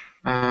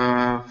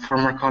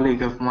 Former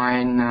colleague of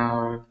mine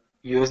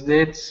used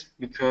it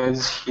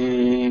because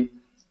he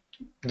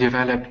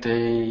developed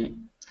a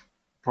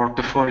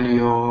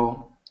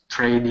portfolio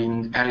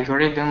trading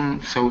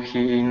algorithm, so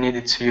he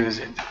needed to use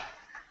it.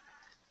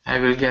 I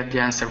will get the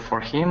answer for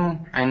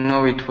him. I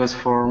know it was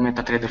for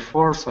MetaTrader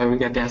 4, so I will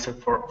get the answer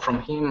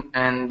from him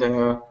and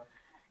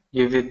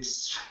give it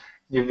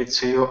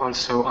to you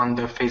also on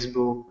the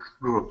Facebook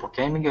group.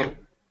 Okay, Miguel?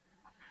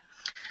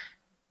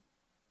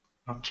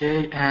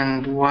 Okay,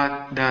 and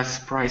what does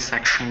price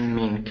action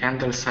mean?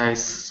 Candle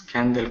size,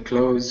 candle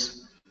close.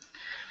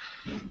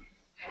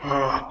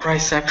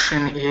 Price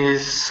action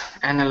is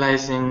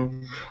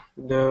analyzing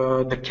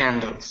the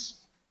candles.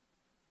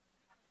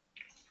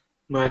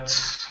 But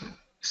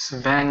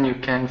Sven, you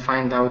can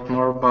find out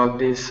more about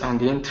this on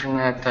the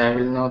internet. I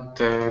will not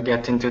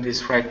get into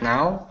this right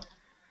now.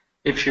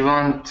 If you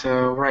want,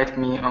 write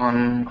me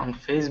on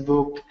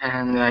Facebook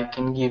and I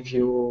can give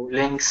you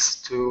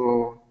links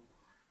to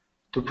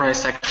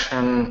price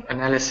action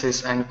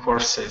analysis and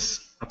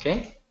courses.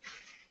 Okay?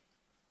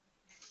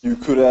 You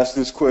could ask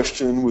this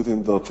question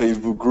within the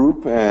Facebook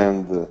group,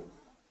 and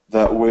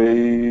that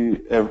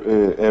way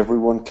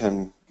everyone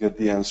can get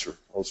the answer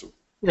also.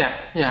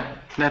 Yeah,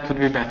 that would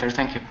be better.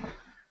 Thank you.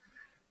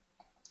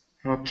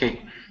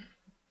 Okay.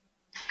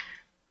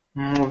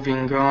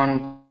 Moving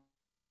on.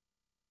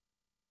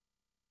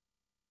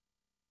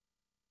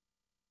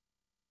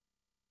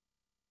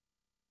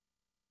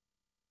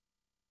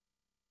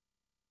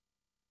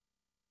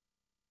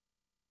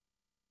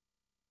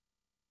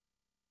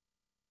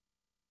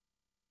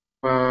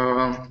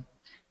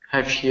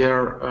 Have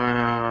here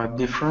a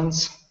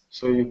difference,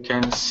 so you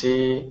can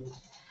see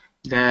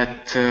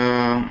that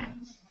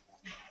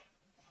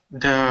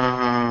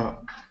the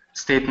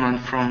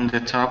statement from the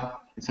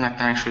top, it's not an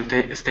actual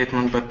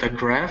statement but a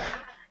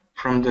graph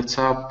from the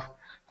top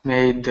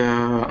made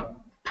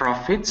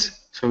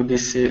profits. So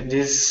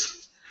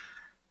these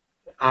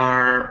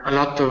are a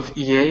lot of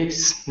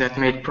EAs that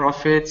made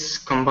profits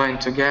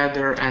combined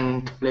together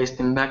and placed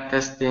in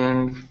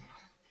backtesting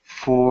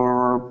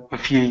for a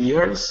few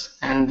years,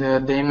 and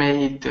they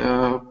made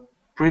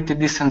pretty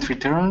decent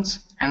returns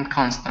and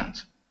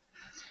constant.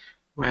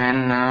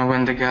 When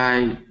the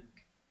guy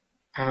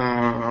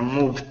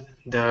moved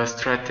the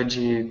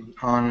strategy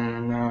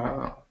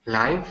on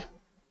live,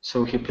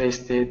 so he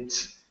placed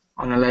it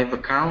on a live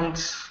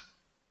account,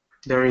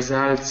 the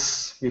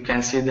results, you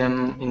can see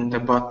them in the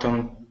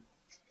bottom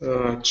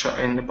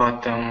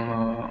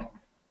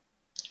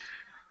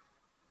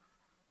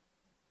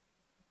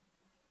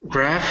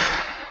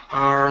graph,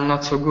 are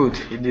not so good.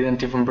 It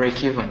didn't even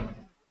break even.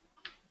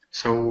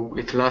 So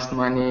it lost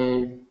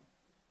money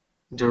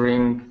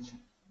during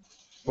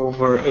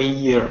over a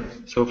year,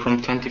 so from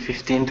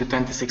 2015 to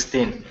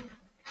 2016.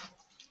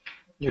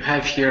 You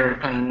have here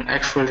an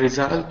actual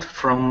result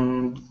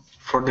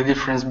for the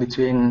difference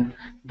between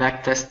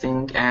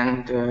backtesting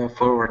and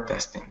forward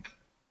testing.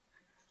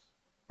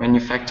 When you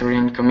factor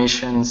in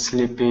commissions,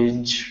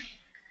 slippage,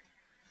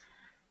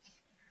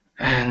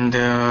 and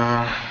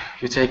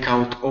you take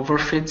out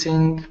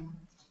overfitting,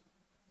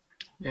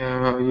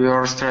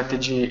 your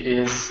strategy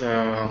is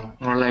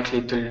more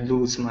likely to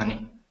lose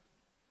money.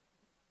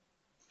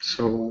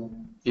 So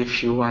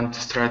if you want a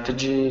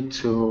strategy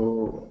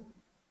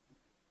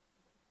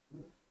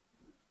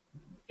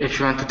if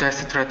you want to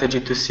test a strategy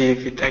to see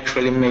if it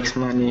actually makes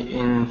money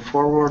in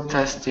forward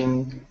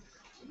testing,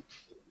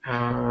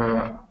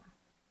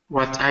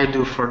 what I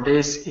do for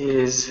this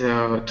is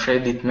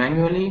trade it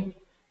manually.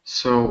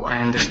 So I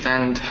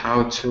understand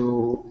how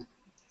to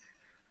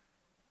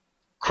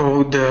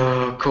code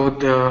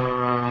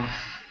the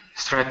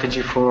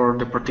strategy for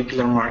the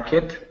particular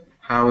market,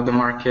 how the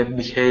market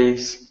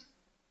behaves,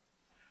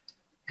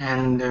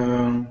 and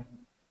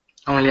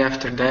only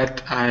after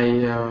that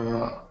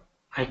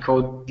I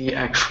code the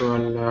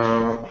actual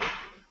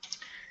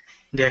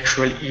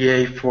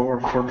EA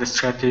for the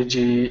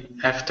strategy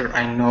after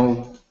I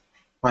know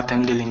what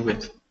I'm dealing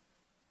with.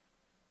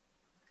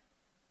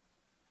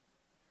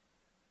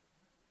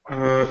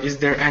 Is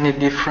there any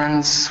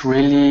difference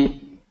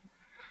really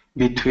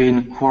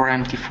between core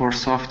MT4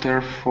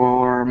 software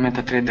for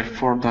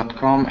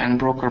MetaTrader4.com and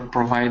broker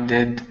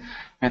provided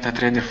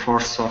MetaTrader 4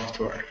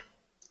 software?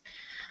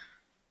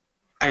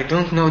 I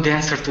don't know the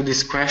answer to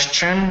this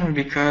question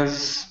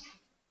because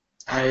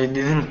I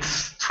didn't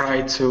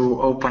try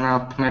to open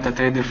up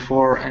MetaTrader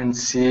 4 and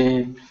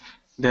see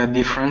the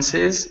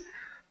differences,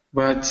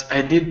 but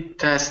I did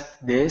test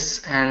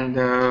this, and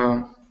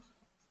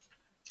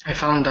I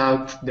found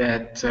out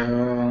that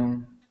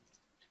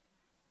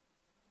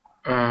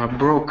a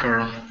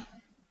broker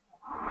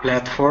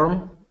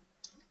platform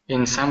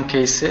in some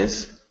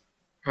cases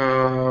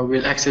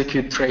will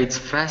execute trades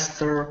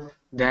faster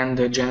than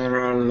the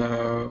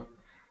general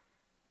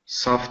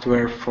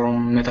software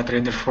from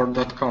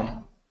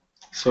MetaTrader4.com.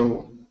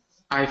 So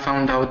I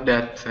found out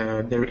that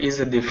there is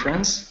a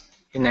difference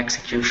in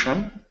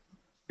execution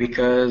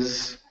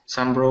because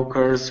some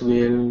brokers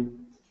will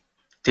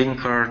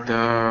tinker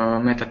the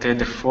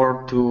MetaTrader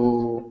 4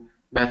 to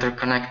better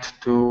connect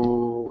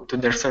to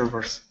their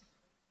servers.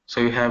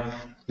 So you have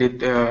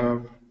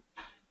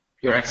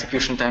your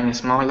execution time is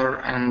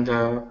smaller, and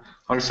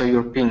also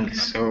your ping,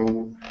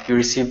 so you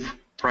receive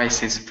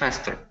prices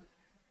faster.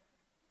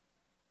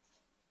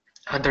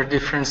 Other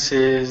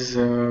differences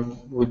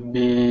would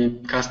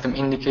be custom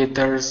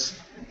indicators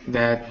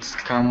that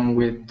come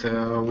with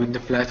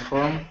the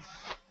platform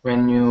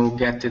when you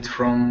get it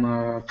from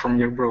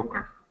your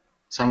broker.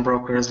 Some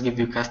brokers give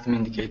you custom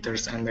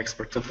indicators and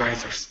expert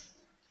advisors.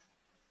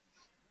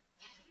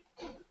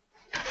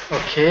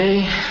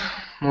 Okay,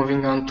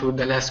 moving on to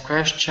the last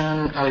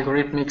question: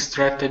 algorithmic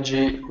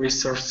strategy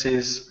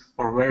resources,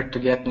 or where to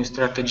get new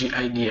strategy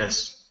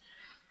ideas.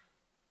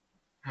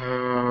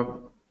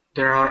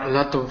 There are a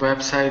lot of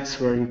websites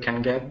where you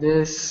can get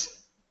this.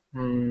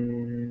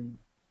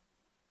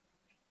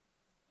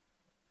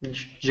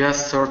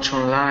 Just search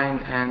online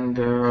and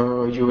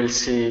you will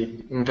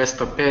see.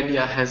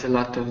 Investopedia has a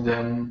lot of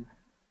them.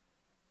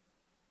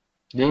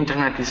 The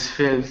internet is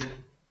filled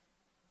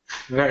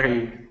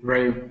very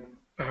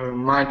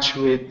much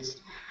with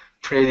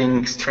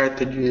trading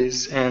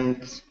strategies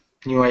and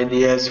new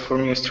ideas for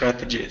new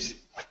strategies.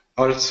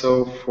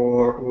 Also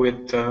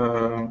with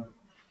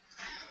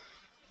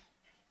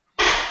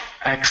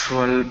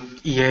actual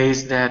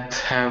EAs that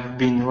have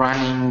been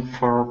running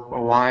for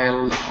a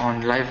while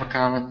on live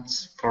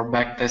accounts for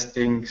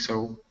backtesting.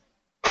 So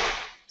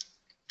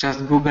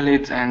just Google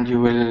it and you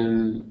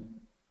will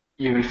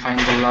find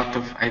a lot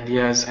of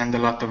ideas and a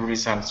lot of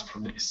results for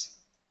this.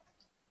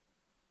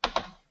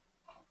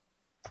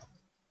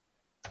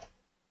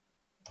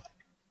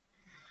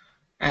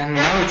 And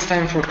now it's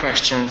time for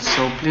questions.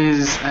 So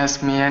please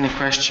ask me any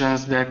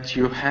questions that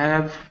you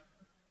have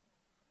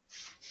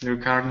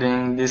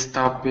regarding this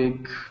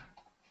topic,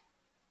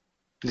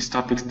 these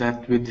topics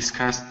that we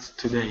discussed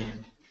today.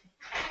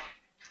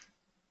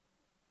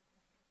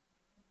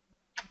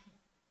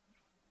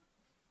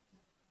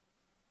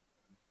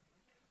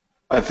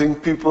 I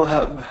think people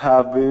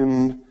have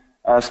been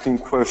asking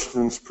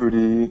questions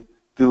pretty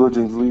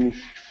diligently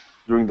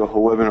during the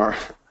whole webinar.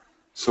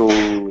 So,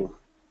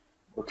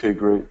 okay,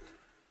 great.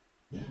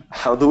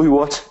 How do we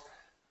watch?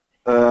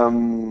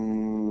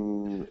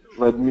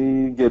 Let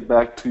me get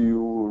back to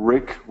you,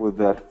 Rick, with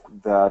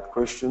that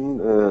question.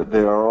 They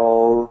are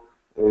all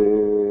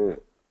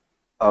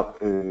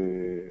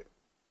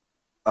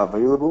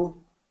available.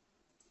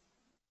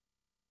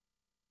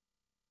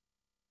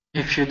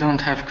 If you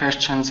don't have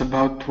questions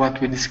about what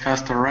we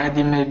discussed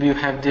already, maybe you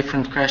have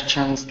different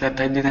questions that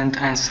I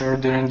didn't answer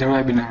during the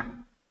webinar.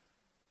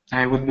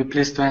 I would be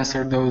pleased to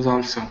answer those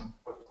also.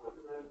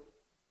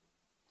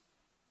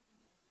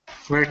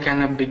 Where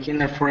can a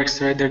beginner Forex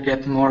trader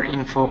get more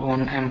info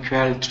on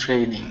MQL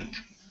trading?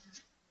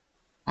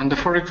 On the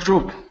Forex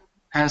group.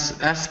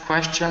 Ask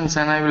questions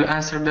and I will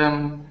answer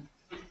them.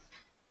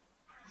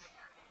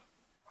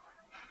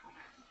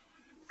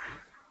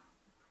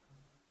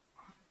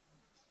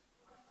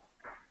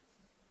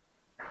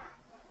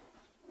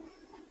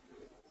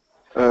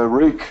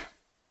 Rick,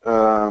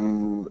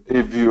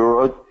 if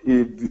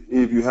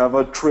you have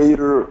a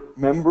trader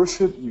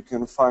membership, you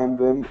can find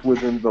them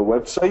within the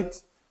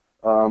website.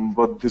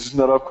 But this is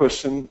not a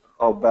question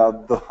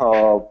about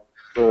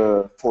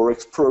the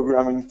Forex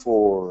programming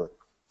for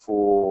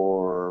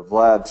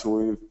Vlad.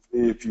 So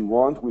if you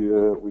want,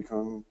 we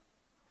can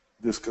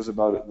discuss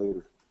about it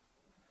later.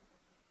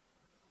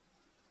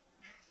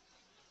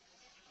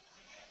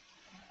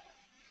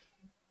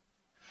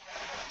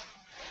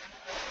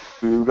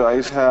 Do you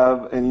guys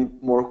have any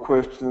more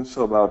questions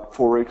about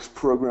Forex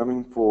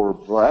programming for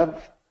Vlad?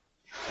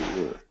 So,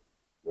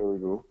 there we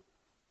go.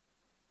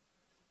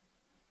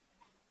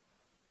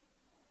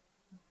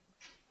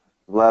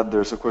 Vlad,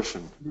 there's a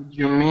question.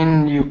 You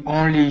mean you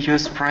only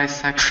use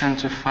price action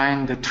to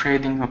find the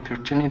trading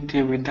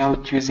opportunity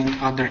without using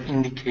other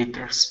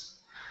indicators?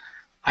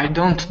 I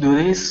don't do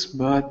this,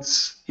 but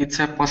it's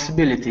a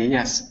possibility,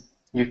 yes.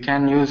 You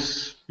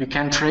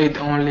can trade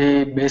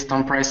only based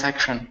on price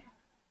action.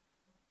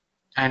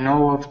 I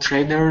know of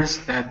traders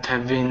that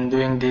have been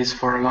doing this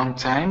for a long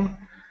time,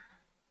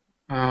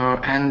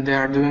 and they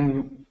are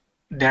doing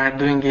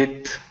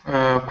it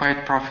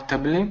quite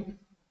profitably.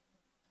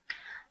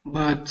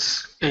 But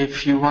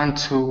if you want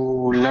to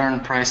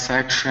learn price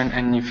action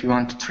and if you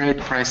want to trade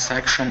price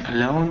action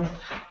alone,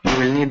 you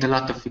will need a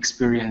lot of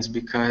experience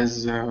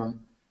because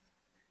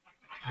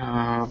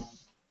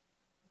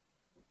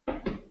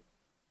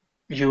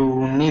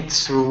you need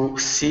to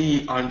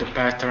see all the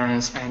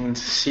patterns and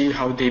see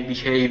how they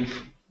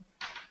behave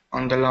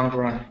on the long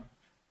run.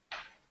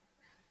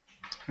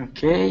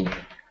 Okay.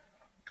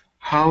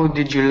 How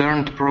did you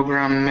learn to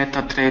program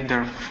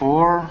MetaTrader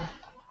 4?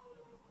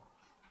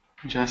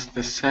 Just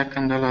a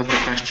second, I lost the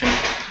question.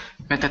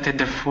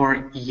 MetaTrader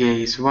 4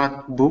 EAs.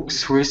 What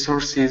books,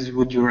 resources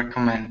would you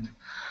recommend?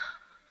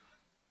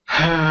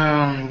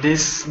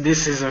 This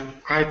is a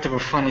quite of a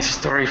funny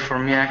story for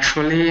me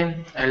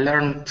actually. I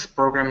learned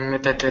programming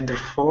MetaTrader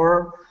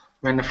 4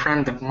 when a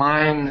friend of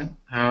mine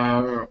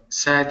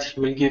said he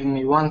will give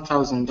me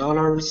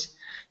 $1,000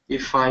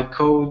 if I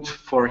code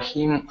for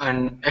him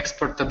an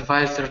expert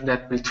advisor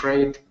that will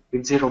trade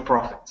with zero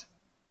profit.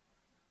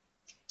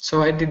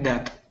 So I did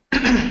that.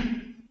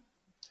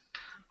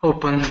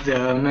 Opened the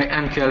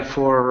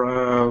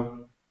MQL4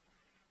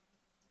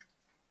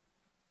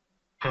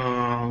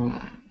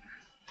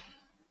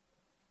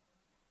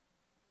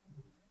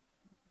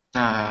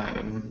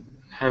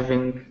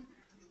 having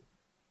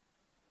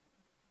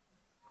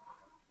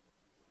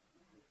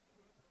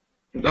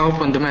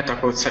open the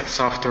metacode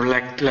software,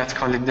 let's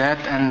call it that,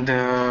 and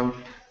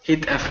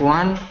hit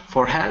F1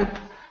 for help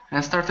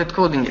and started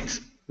coding it.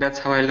 That's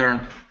how I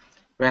learned.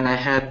 When I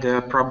had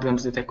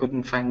problems that I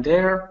couldn't find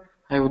there,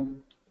 I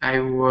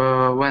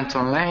went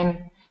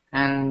online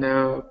and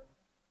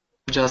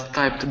just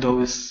typed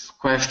those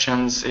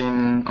questions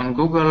on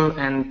Google,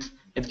 and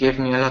it gave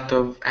me a lot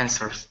of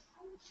answers.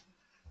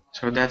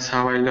 So that's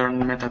how I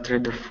learned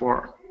MetaTrader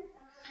 4.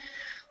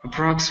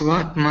 Approx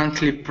what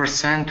monthly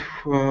percent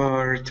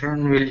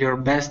return will your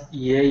best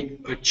EA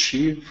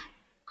achieve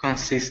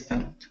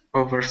consistent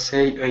over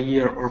say a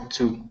year or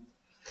two?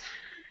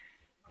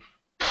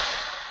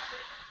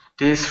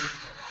 This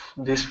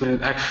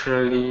will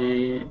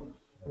actually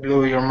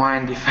blow your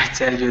mind if I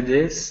tell you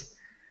this,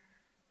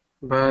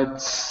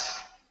 but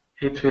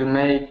it will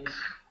make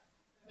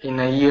in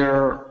a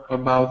year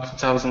about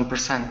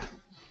 1000%.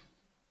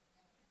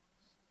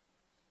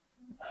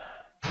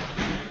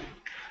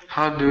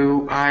 How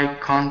do I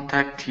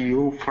contact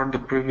you for the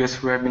previous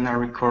webinar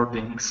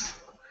recordings?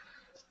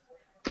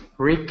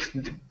 Rick,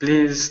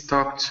 please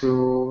talk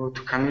to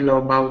Camilo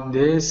about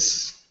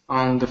this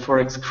on the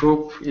Forex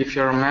group. If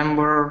you're a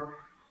member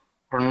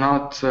or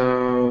not,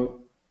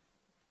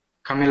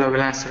 Camilo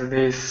will answer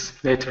this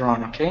later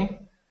on, okay?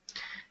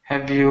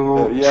 Have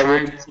you yeah,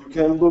 tried? Rick, you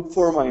can look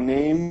for my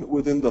name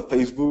within the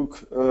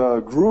Facebook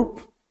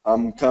group.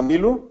 I'm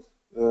Camilo.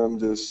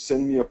 Just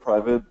send me a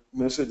private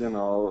message and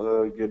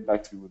I'll get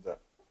back to you with that.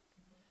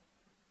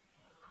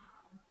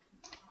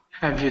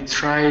 Have you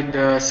tried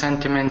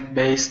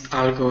sentiment-based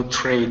algo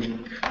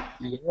trading?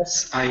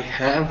 Yes, I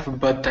have,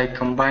 but I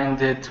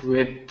combined it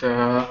with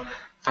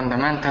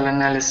fundamental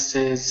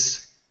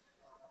analysis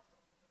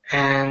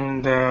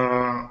and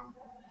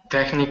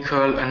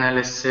technical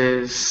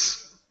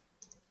analysis,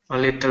 a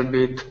little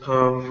bit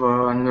of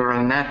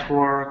neural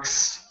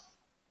networks.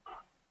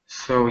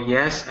 So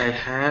yes, I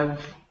have,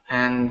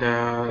 and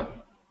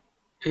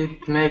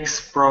it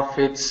makes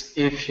profits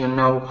if you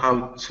know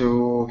how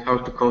to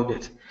code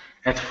it.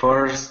 At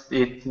first,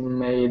 it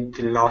made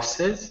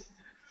losses,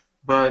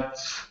 but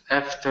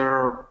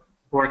after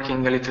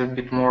working a little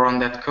bit more on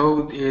that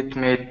code, it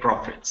made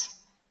profits.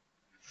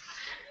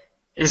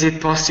 Is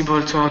it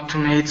possible to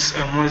automate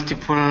a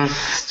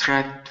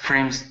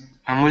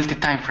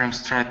multi-time frame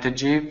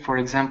strategy, for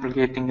example,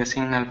 getting a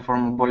signal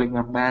from a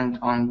Bollinger Band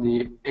on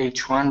the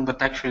H1,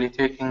 but actually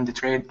taking the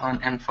trade on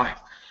M5?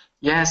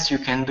 Yes, you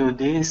can do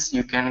this.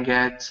 You can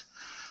get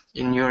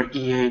in your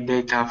EA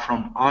data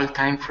from all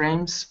time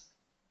frames.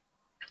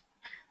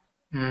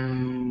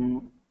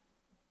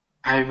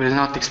 I will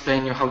not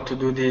explain you how to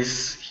do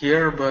this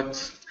here, but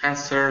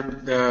ask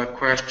the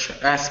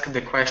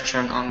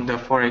question on the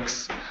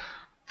Forex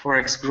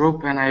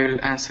group, and I will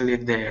answer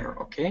it there,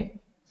 okay?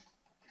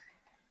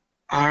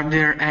 Are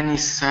there any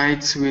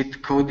sites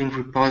with coding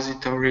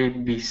repository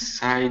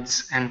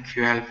besides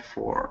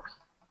MQL4?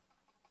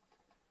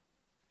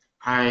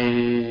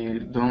 I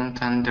don't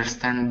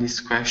understand this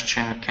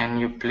question. Can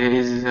you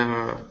please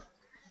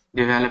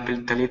develop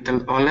it a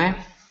little, Ole?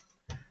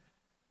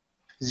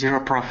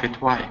 Zero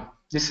profit, why?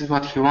 This is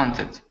what he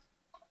wanted.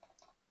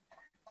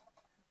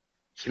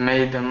 He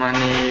made the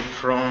money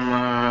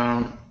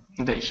from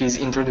his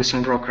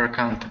introducing broker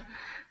account.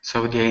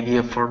 So the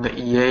idea for the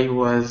EA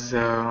was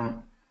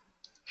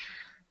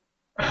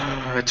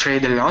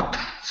trade a lot.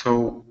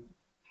 So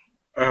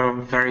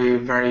very,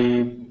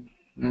 very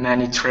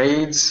many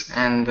trades,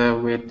 and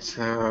with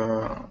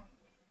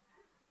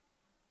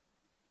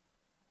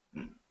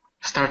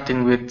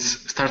starting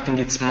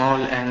it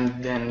small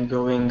and then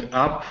going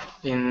up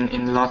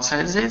in lot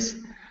sizes.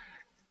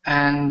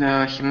 And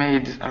he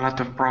made a lot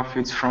of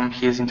profits from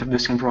his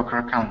introducing broker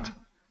account.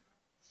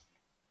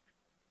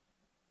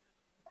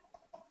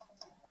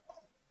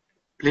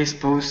 Please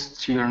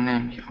post your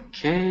name.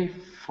 Okay,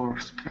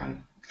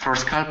 for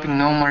scalping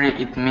normally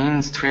it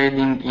means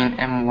trading in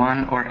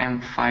M1 or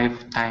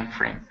M5 time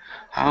frame.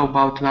 How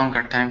about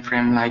longer time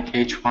frame like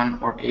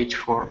H1 or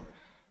H4?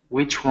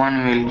 Which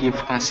one will give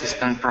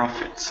consistent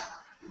profits?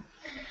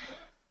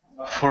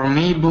 For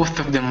me, both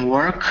of them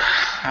work.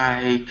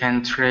 I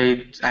can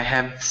trade. I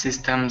have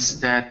systems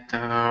that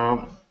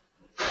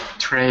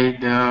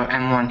trade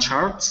M1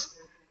 charts,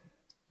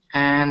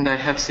 and I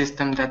have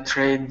systems that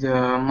trade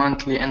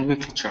monthly and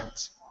weekly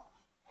charts.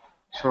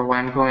 So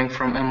I'm going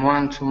from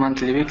M1 to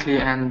monthly, weekly,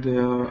 and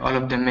all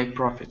of them make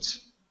profits.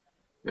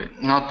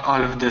 Not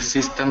all of the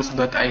systems,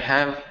 but I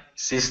have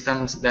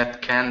systems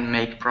that can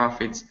make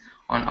profits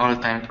on all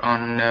time,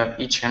 on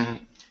each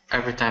and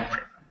every time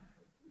frame.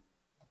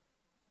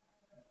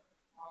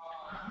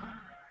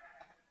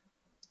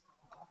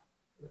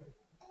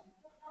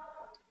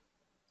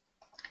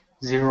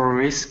 Zero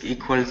risk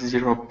equals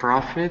zero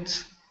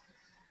profits.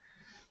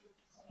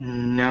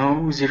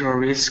 No, zero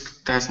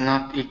risk does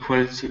not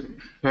equal zero.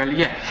 Well,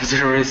 yeah,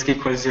 zero risk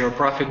equals zero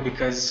profit,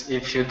 because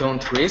if you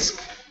don't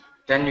risk,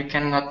 then you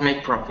cannot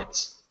make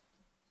profits.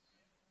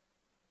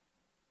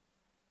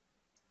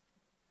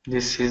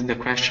 This is the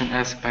question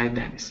asked by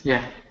Dennis.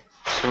 Yeah.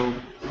 So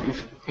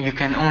if you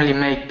can only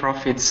make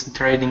profits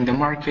trading the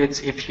markets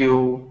if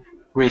you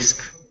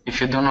risk.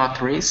 If you do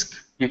not risk,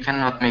 you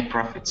cannot make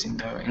profits in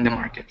the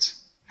markets.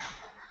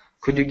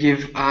 Could you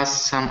give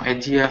us some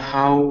idea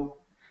how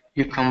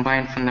you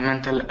combine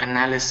fundamental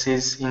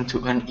analysis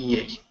into an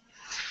EA?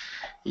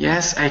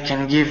 Yes, I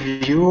can give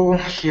you.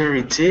 Here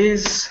it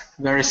is,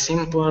 very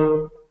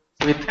simple,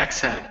 with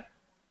Excel.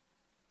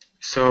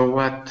 So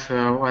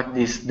what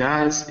this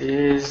does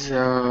is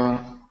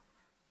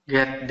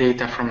get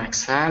data from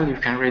Excel. You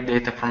can read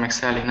data from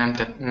Excel in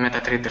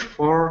MetaTrader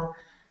 4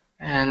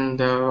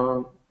 and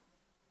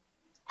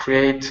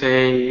create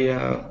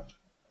a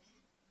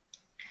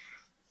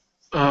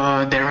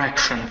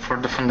direction for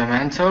the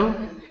fundamental,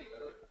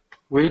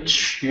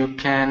 which you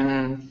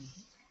can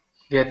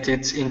get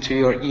it into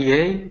your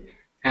EA,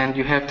 and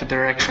you have the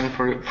direction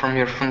from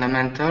your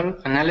fundamental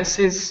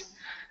analysis,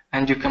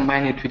 and you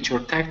combine it with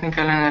your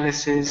technical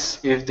analysis.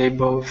 If they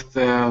both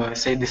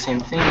say the same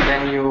thing,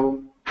 then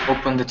you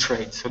open the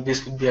trade. So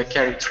this would be a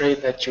carry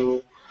trade that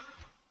you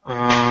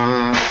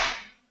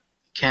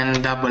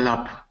can double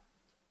up.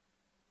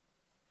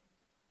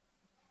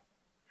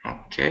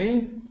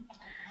 Okay.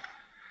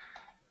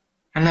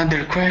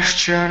 Another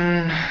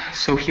question.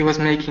 So he was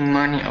making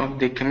money of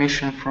the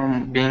commission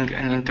from being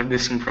an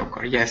introducing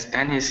broker. Yes,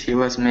 Dennis, he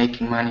was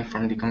making money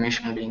from the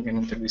commission being an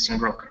introducing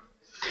broker.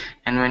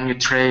 And when you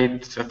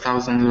trade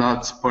 1,000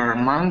 lots per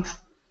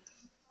month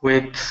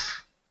with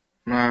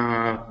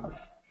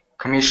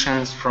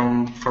commissions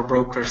for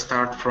brokers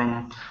start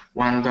from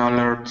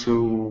 $1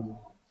 to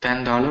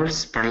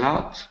 $10 per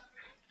lot,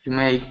 you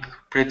make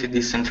pretty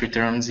decent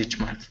returns each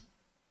month.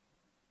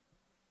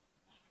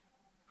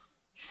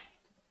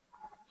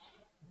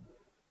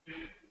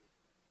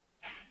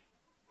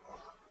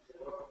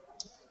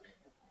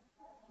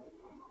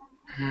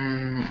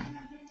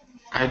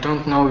 I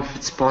don't know if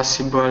it's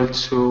possible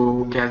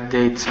to get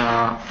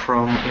data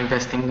from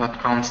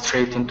investing.com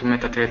straight into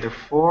MetaTrader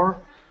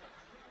 4.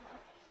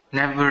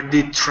 Never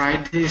did try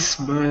this,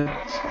 but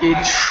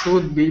it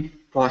should be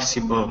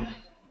possible.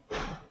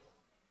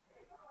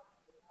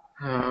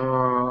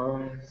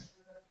 I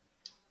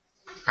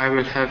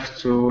will have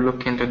to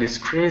look into this,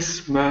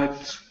 Chris,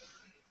 but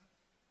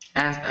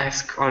and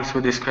ask also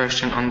this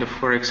question on the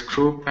Forex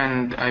group,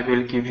 and I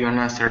will give you an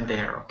answer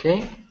there,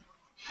 okay?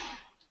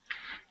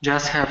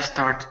 Just have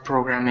started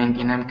programming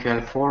in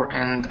MQL4,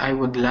 and I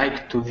would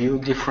like to view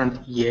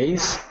different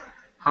EAs,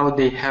 how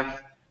they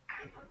have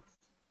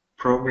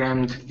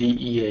programmed the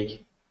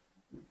EA.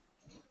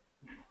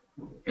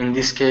 In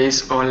this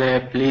case, Ole,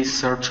 please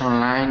search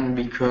online,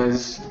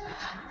 because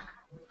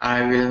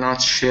I will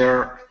not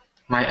share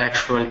my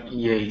actual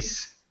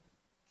EAs.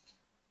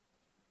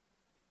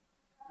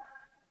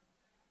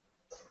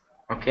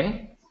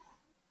 Okay?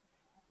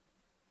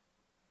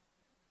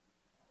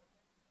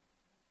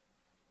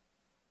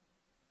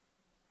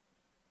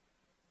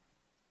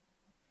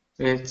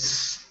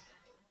 It's...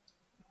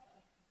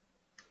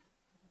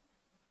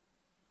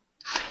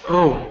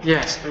 Oh,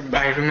 yes,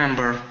 I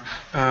remember.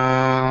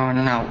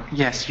 Now,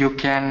 yes, you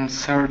can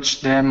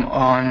search them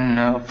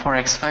on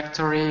Forex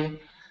Factory.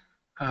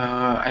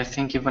 I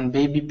think even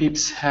Baby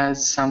Pips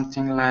has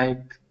something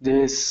like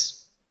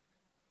this.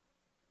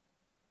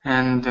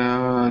 And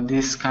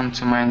this comes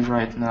to mind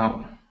right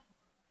now.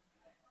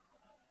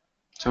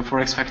 So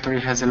Forex Factory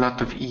has a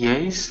lot of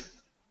EAs.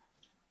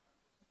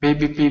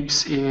 Baby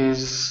Pips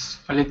is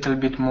a little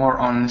bit more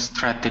on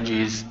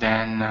strategies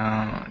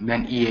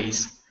than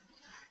EAs.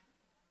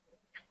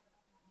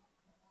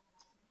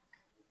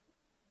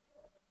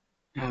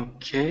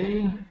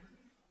 Okay.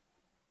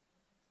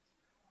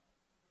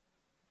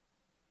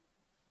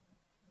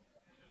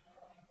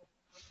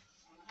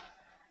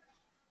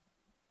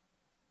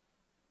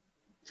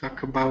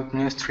 Talk about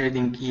news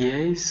trading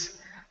EAs.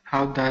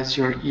 How does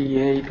your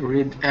EA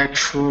read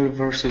actual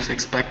versus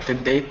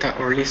expected data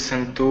or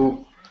listen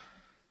to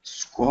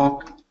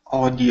squawk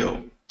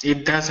audio?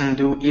 It doesn't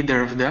do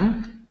either of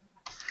them.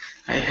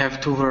 I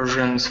have two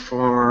versions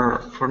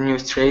for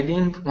news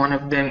trading. One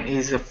of them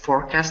is a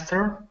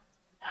forecaster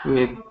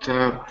with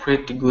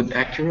pretty good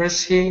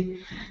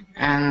accuracy,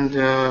 and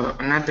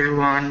another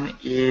one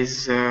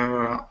is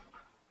an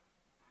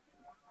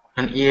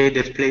EA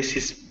that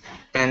places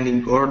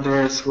pending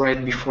orders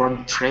right before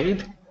the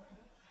trade.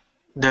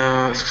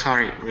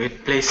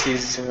 It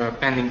places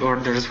pending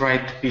orders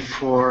right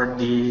before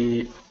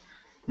the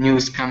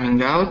news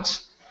coming out.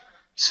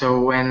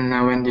 So when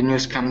the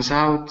news comes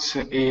out,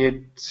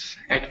 it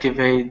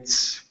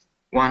activates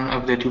one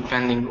of the two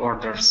pending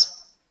orders.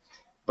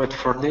 But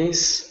for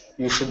this,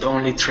 you should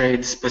only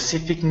trade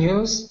specific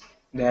news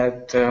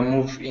that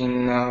move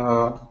in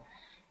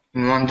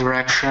one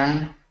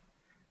direction,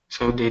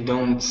 so they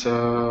don't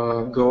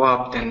go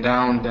up then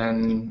down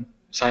then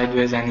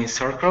sideways and in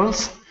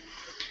circles.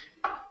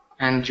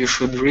 And you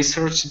should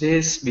research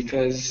this,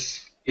 because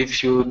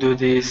if you do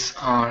this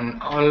on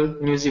all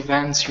news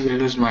events, you will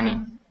lose money.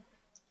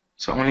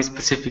 So only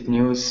specific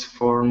news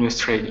for news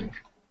trading.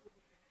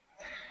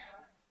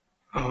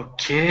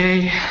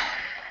 Okay.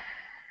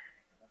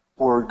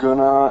 We're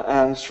gonna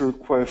answer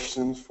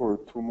questions for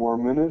 2 more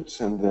minutes,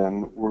 and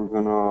then we're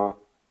gonna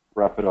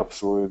wrap it up.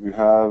 So if you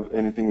have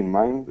anything in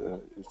mind,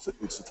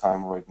 it's the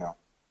time right now.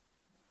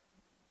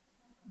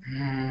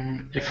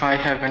 If I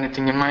have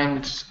anything in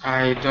mind,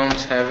 I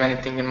don't have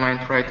anything in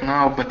mind right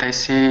now, but I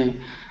see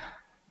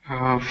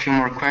a few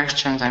more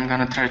questions. I'm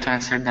gonna try to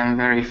answer them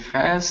very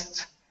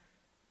fast.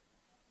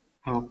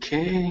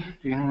 Okay,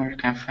 do you know where you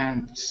can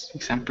find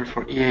example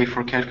for EA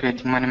for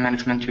calculating money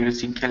management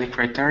using Kelly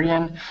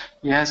criterion?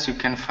 Yes, you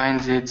can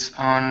find it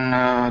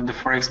on the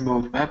Forex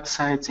Boat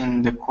websites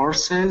in the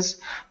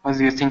courses. What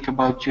do you think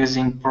about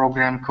using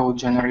program code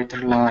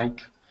generator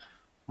like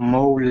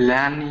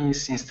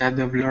Molanis instead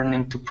of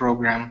learning to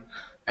program?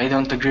 I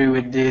don't agree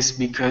with this,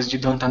 because you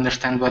don't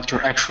understand what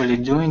you're actually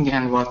doing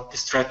and what the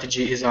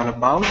strategy is all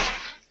about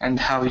and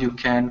how you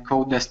can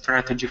code the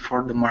strategy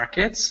for the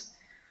markets.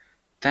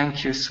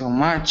 Thank you so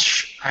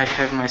much. I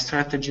have my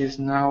strategies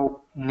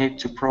now, need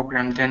to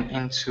program them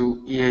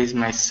into EAs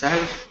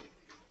myself.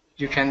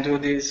 You can do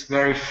this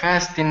very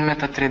fast in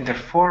MetaTrader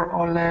 4,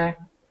 Ole.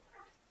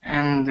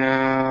 And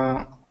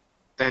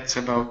that's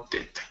about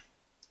it.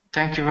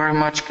 Thank you very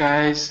much,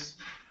 guys.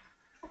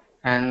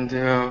 And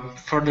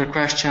further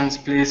questions,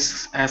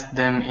 please ask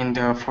them in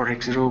the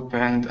Forex group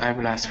and I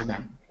will answer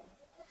them.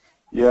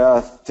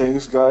 Yeah,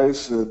 thanks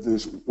guys.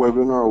 This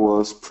webinar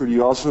was pretty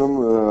awesome.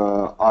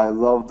 I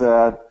love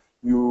that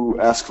you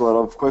ask a lot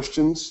of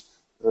questions.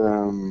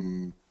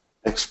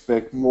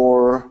 Expect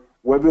more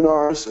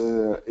webinars.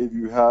 If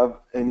you have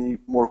any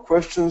more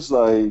questions,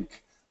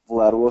 like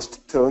Vlad was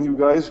telling you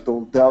guys,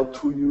 don't doubt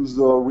to use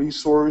the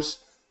resource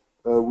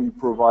we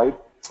provide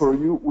for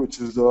you, which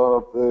is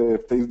the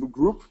Facebook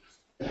group.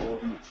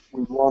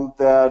 We want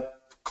that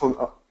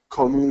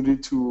community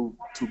to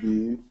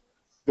be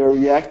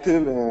very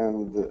active,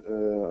 and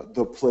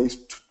the place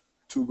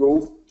to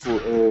go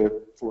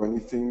for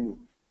anything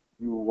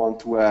you want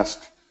to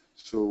ask.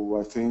 So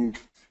I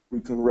think we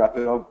can wrap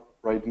it up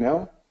right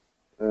now.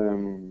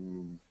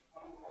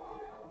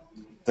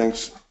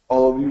 Thanks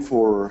all of you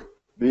for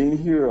being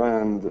here,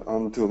 and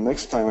until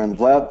next time. And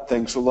Vlad,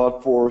 thanks a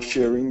lot for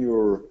sharing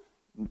your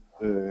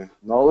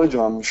knowledge.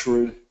 I'm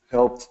sure it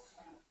helped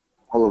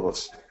all of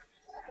us.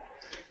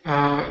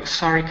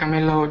 Sorry,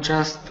 Camilo,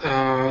 just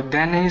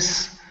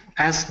Dennis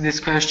ask this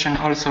question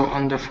also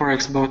on the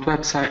Forex Boat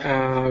website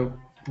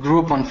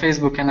group on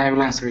Facebook, and I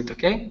will answer it,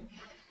 okay?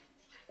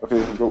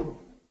 Okay, go.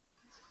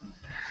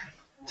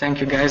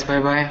 Thank you guys, bye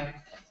bye.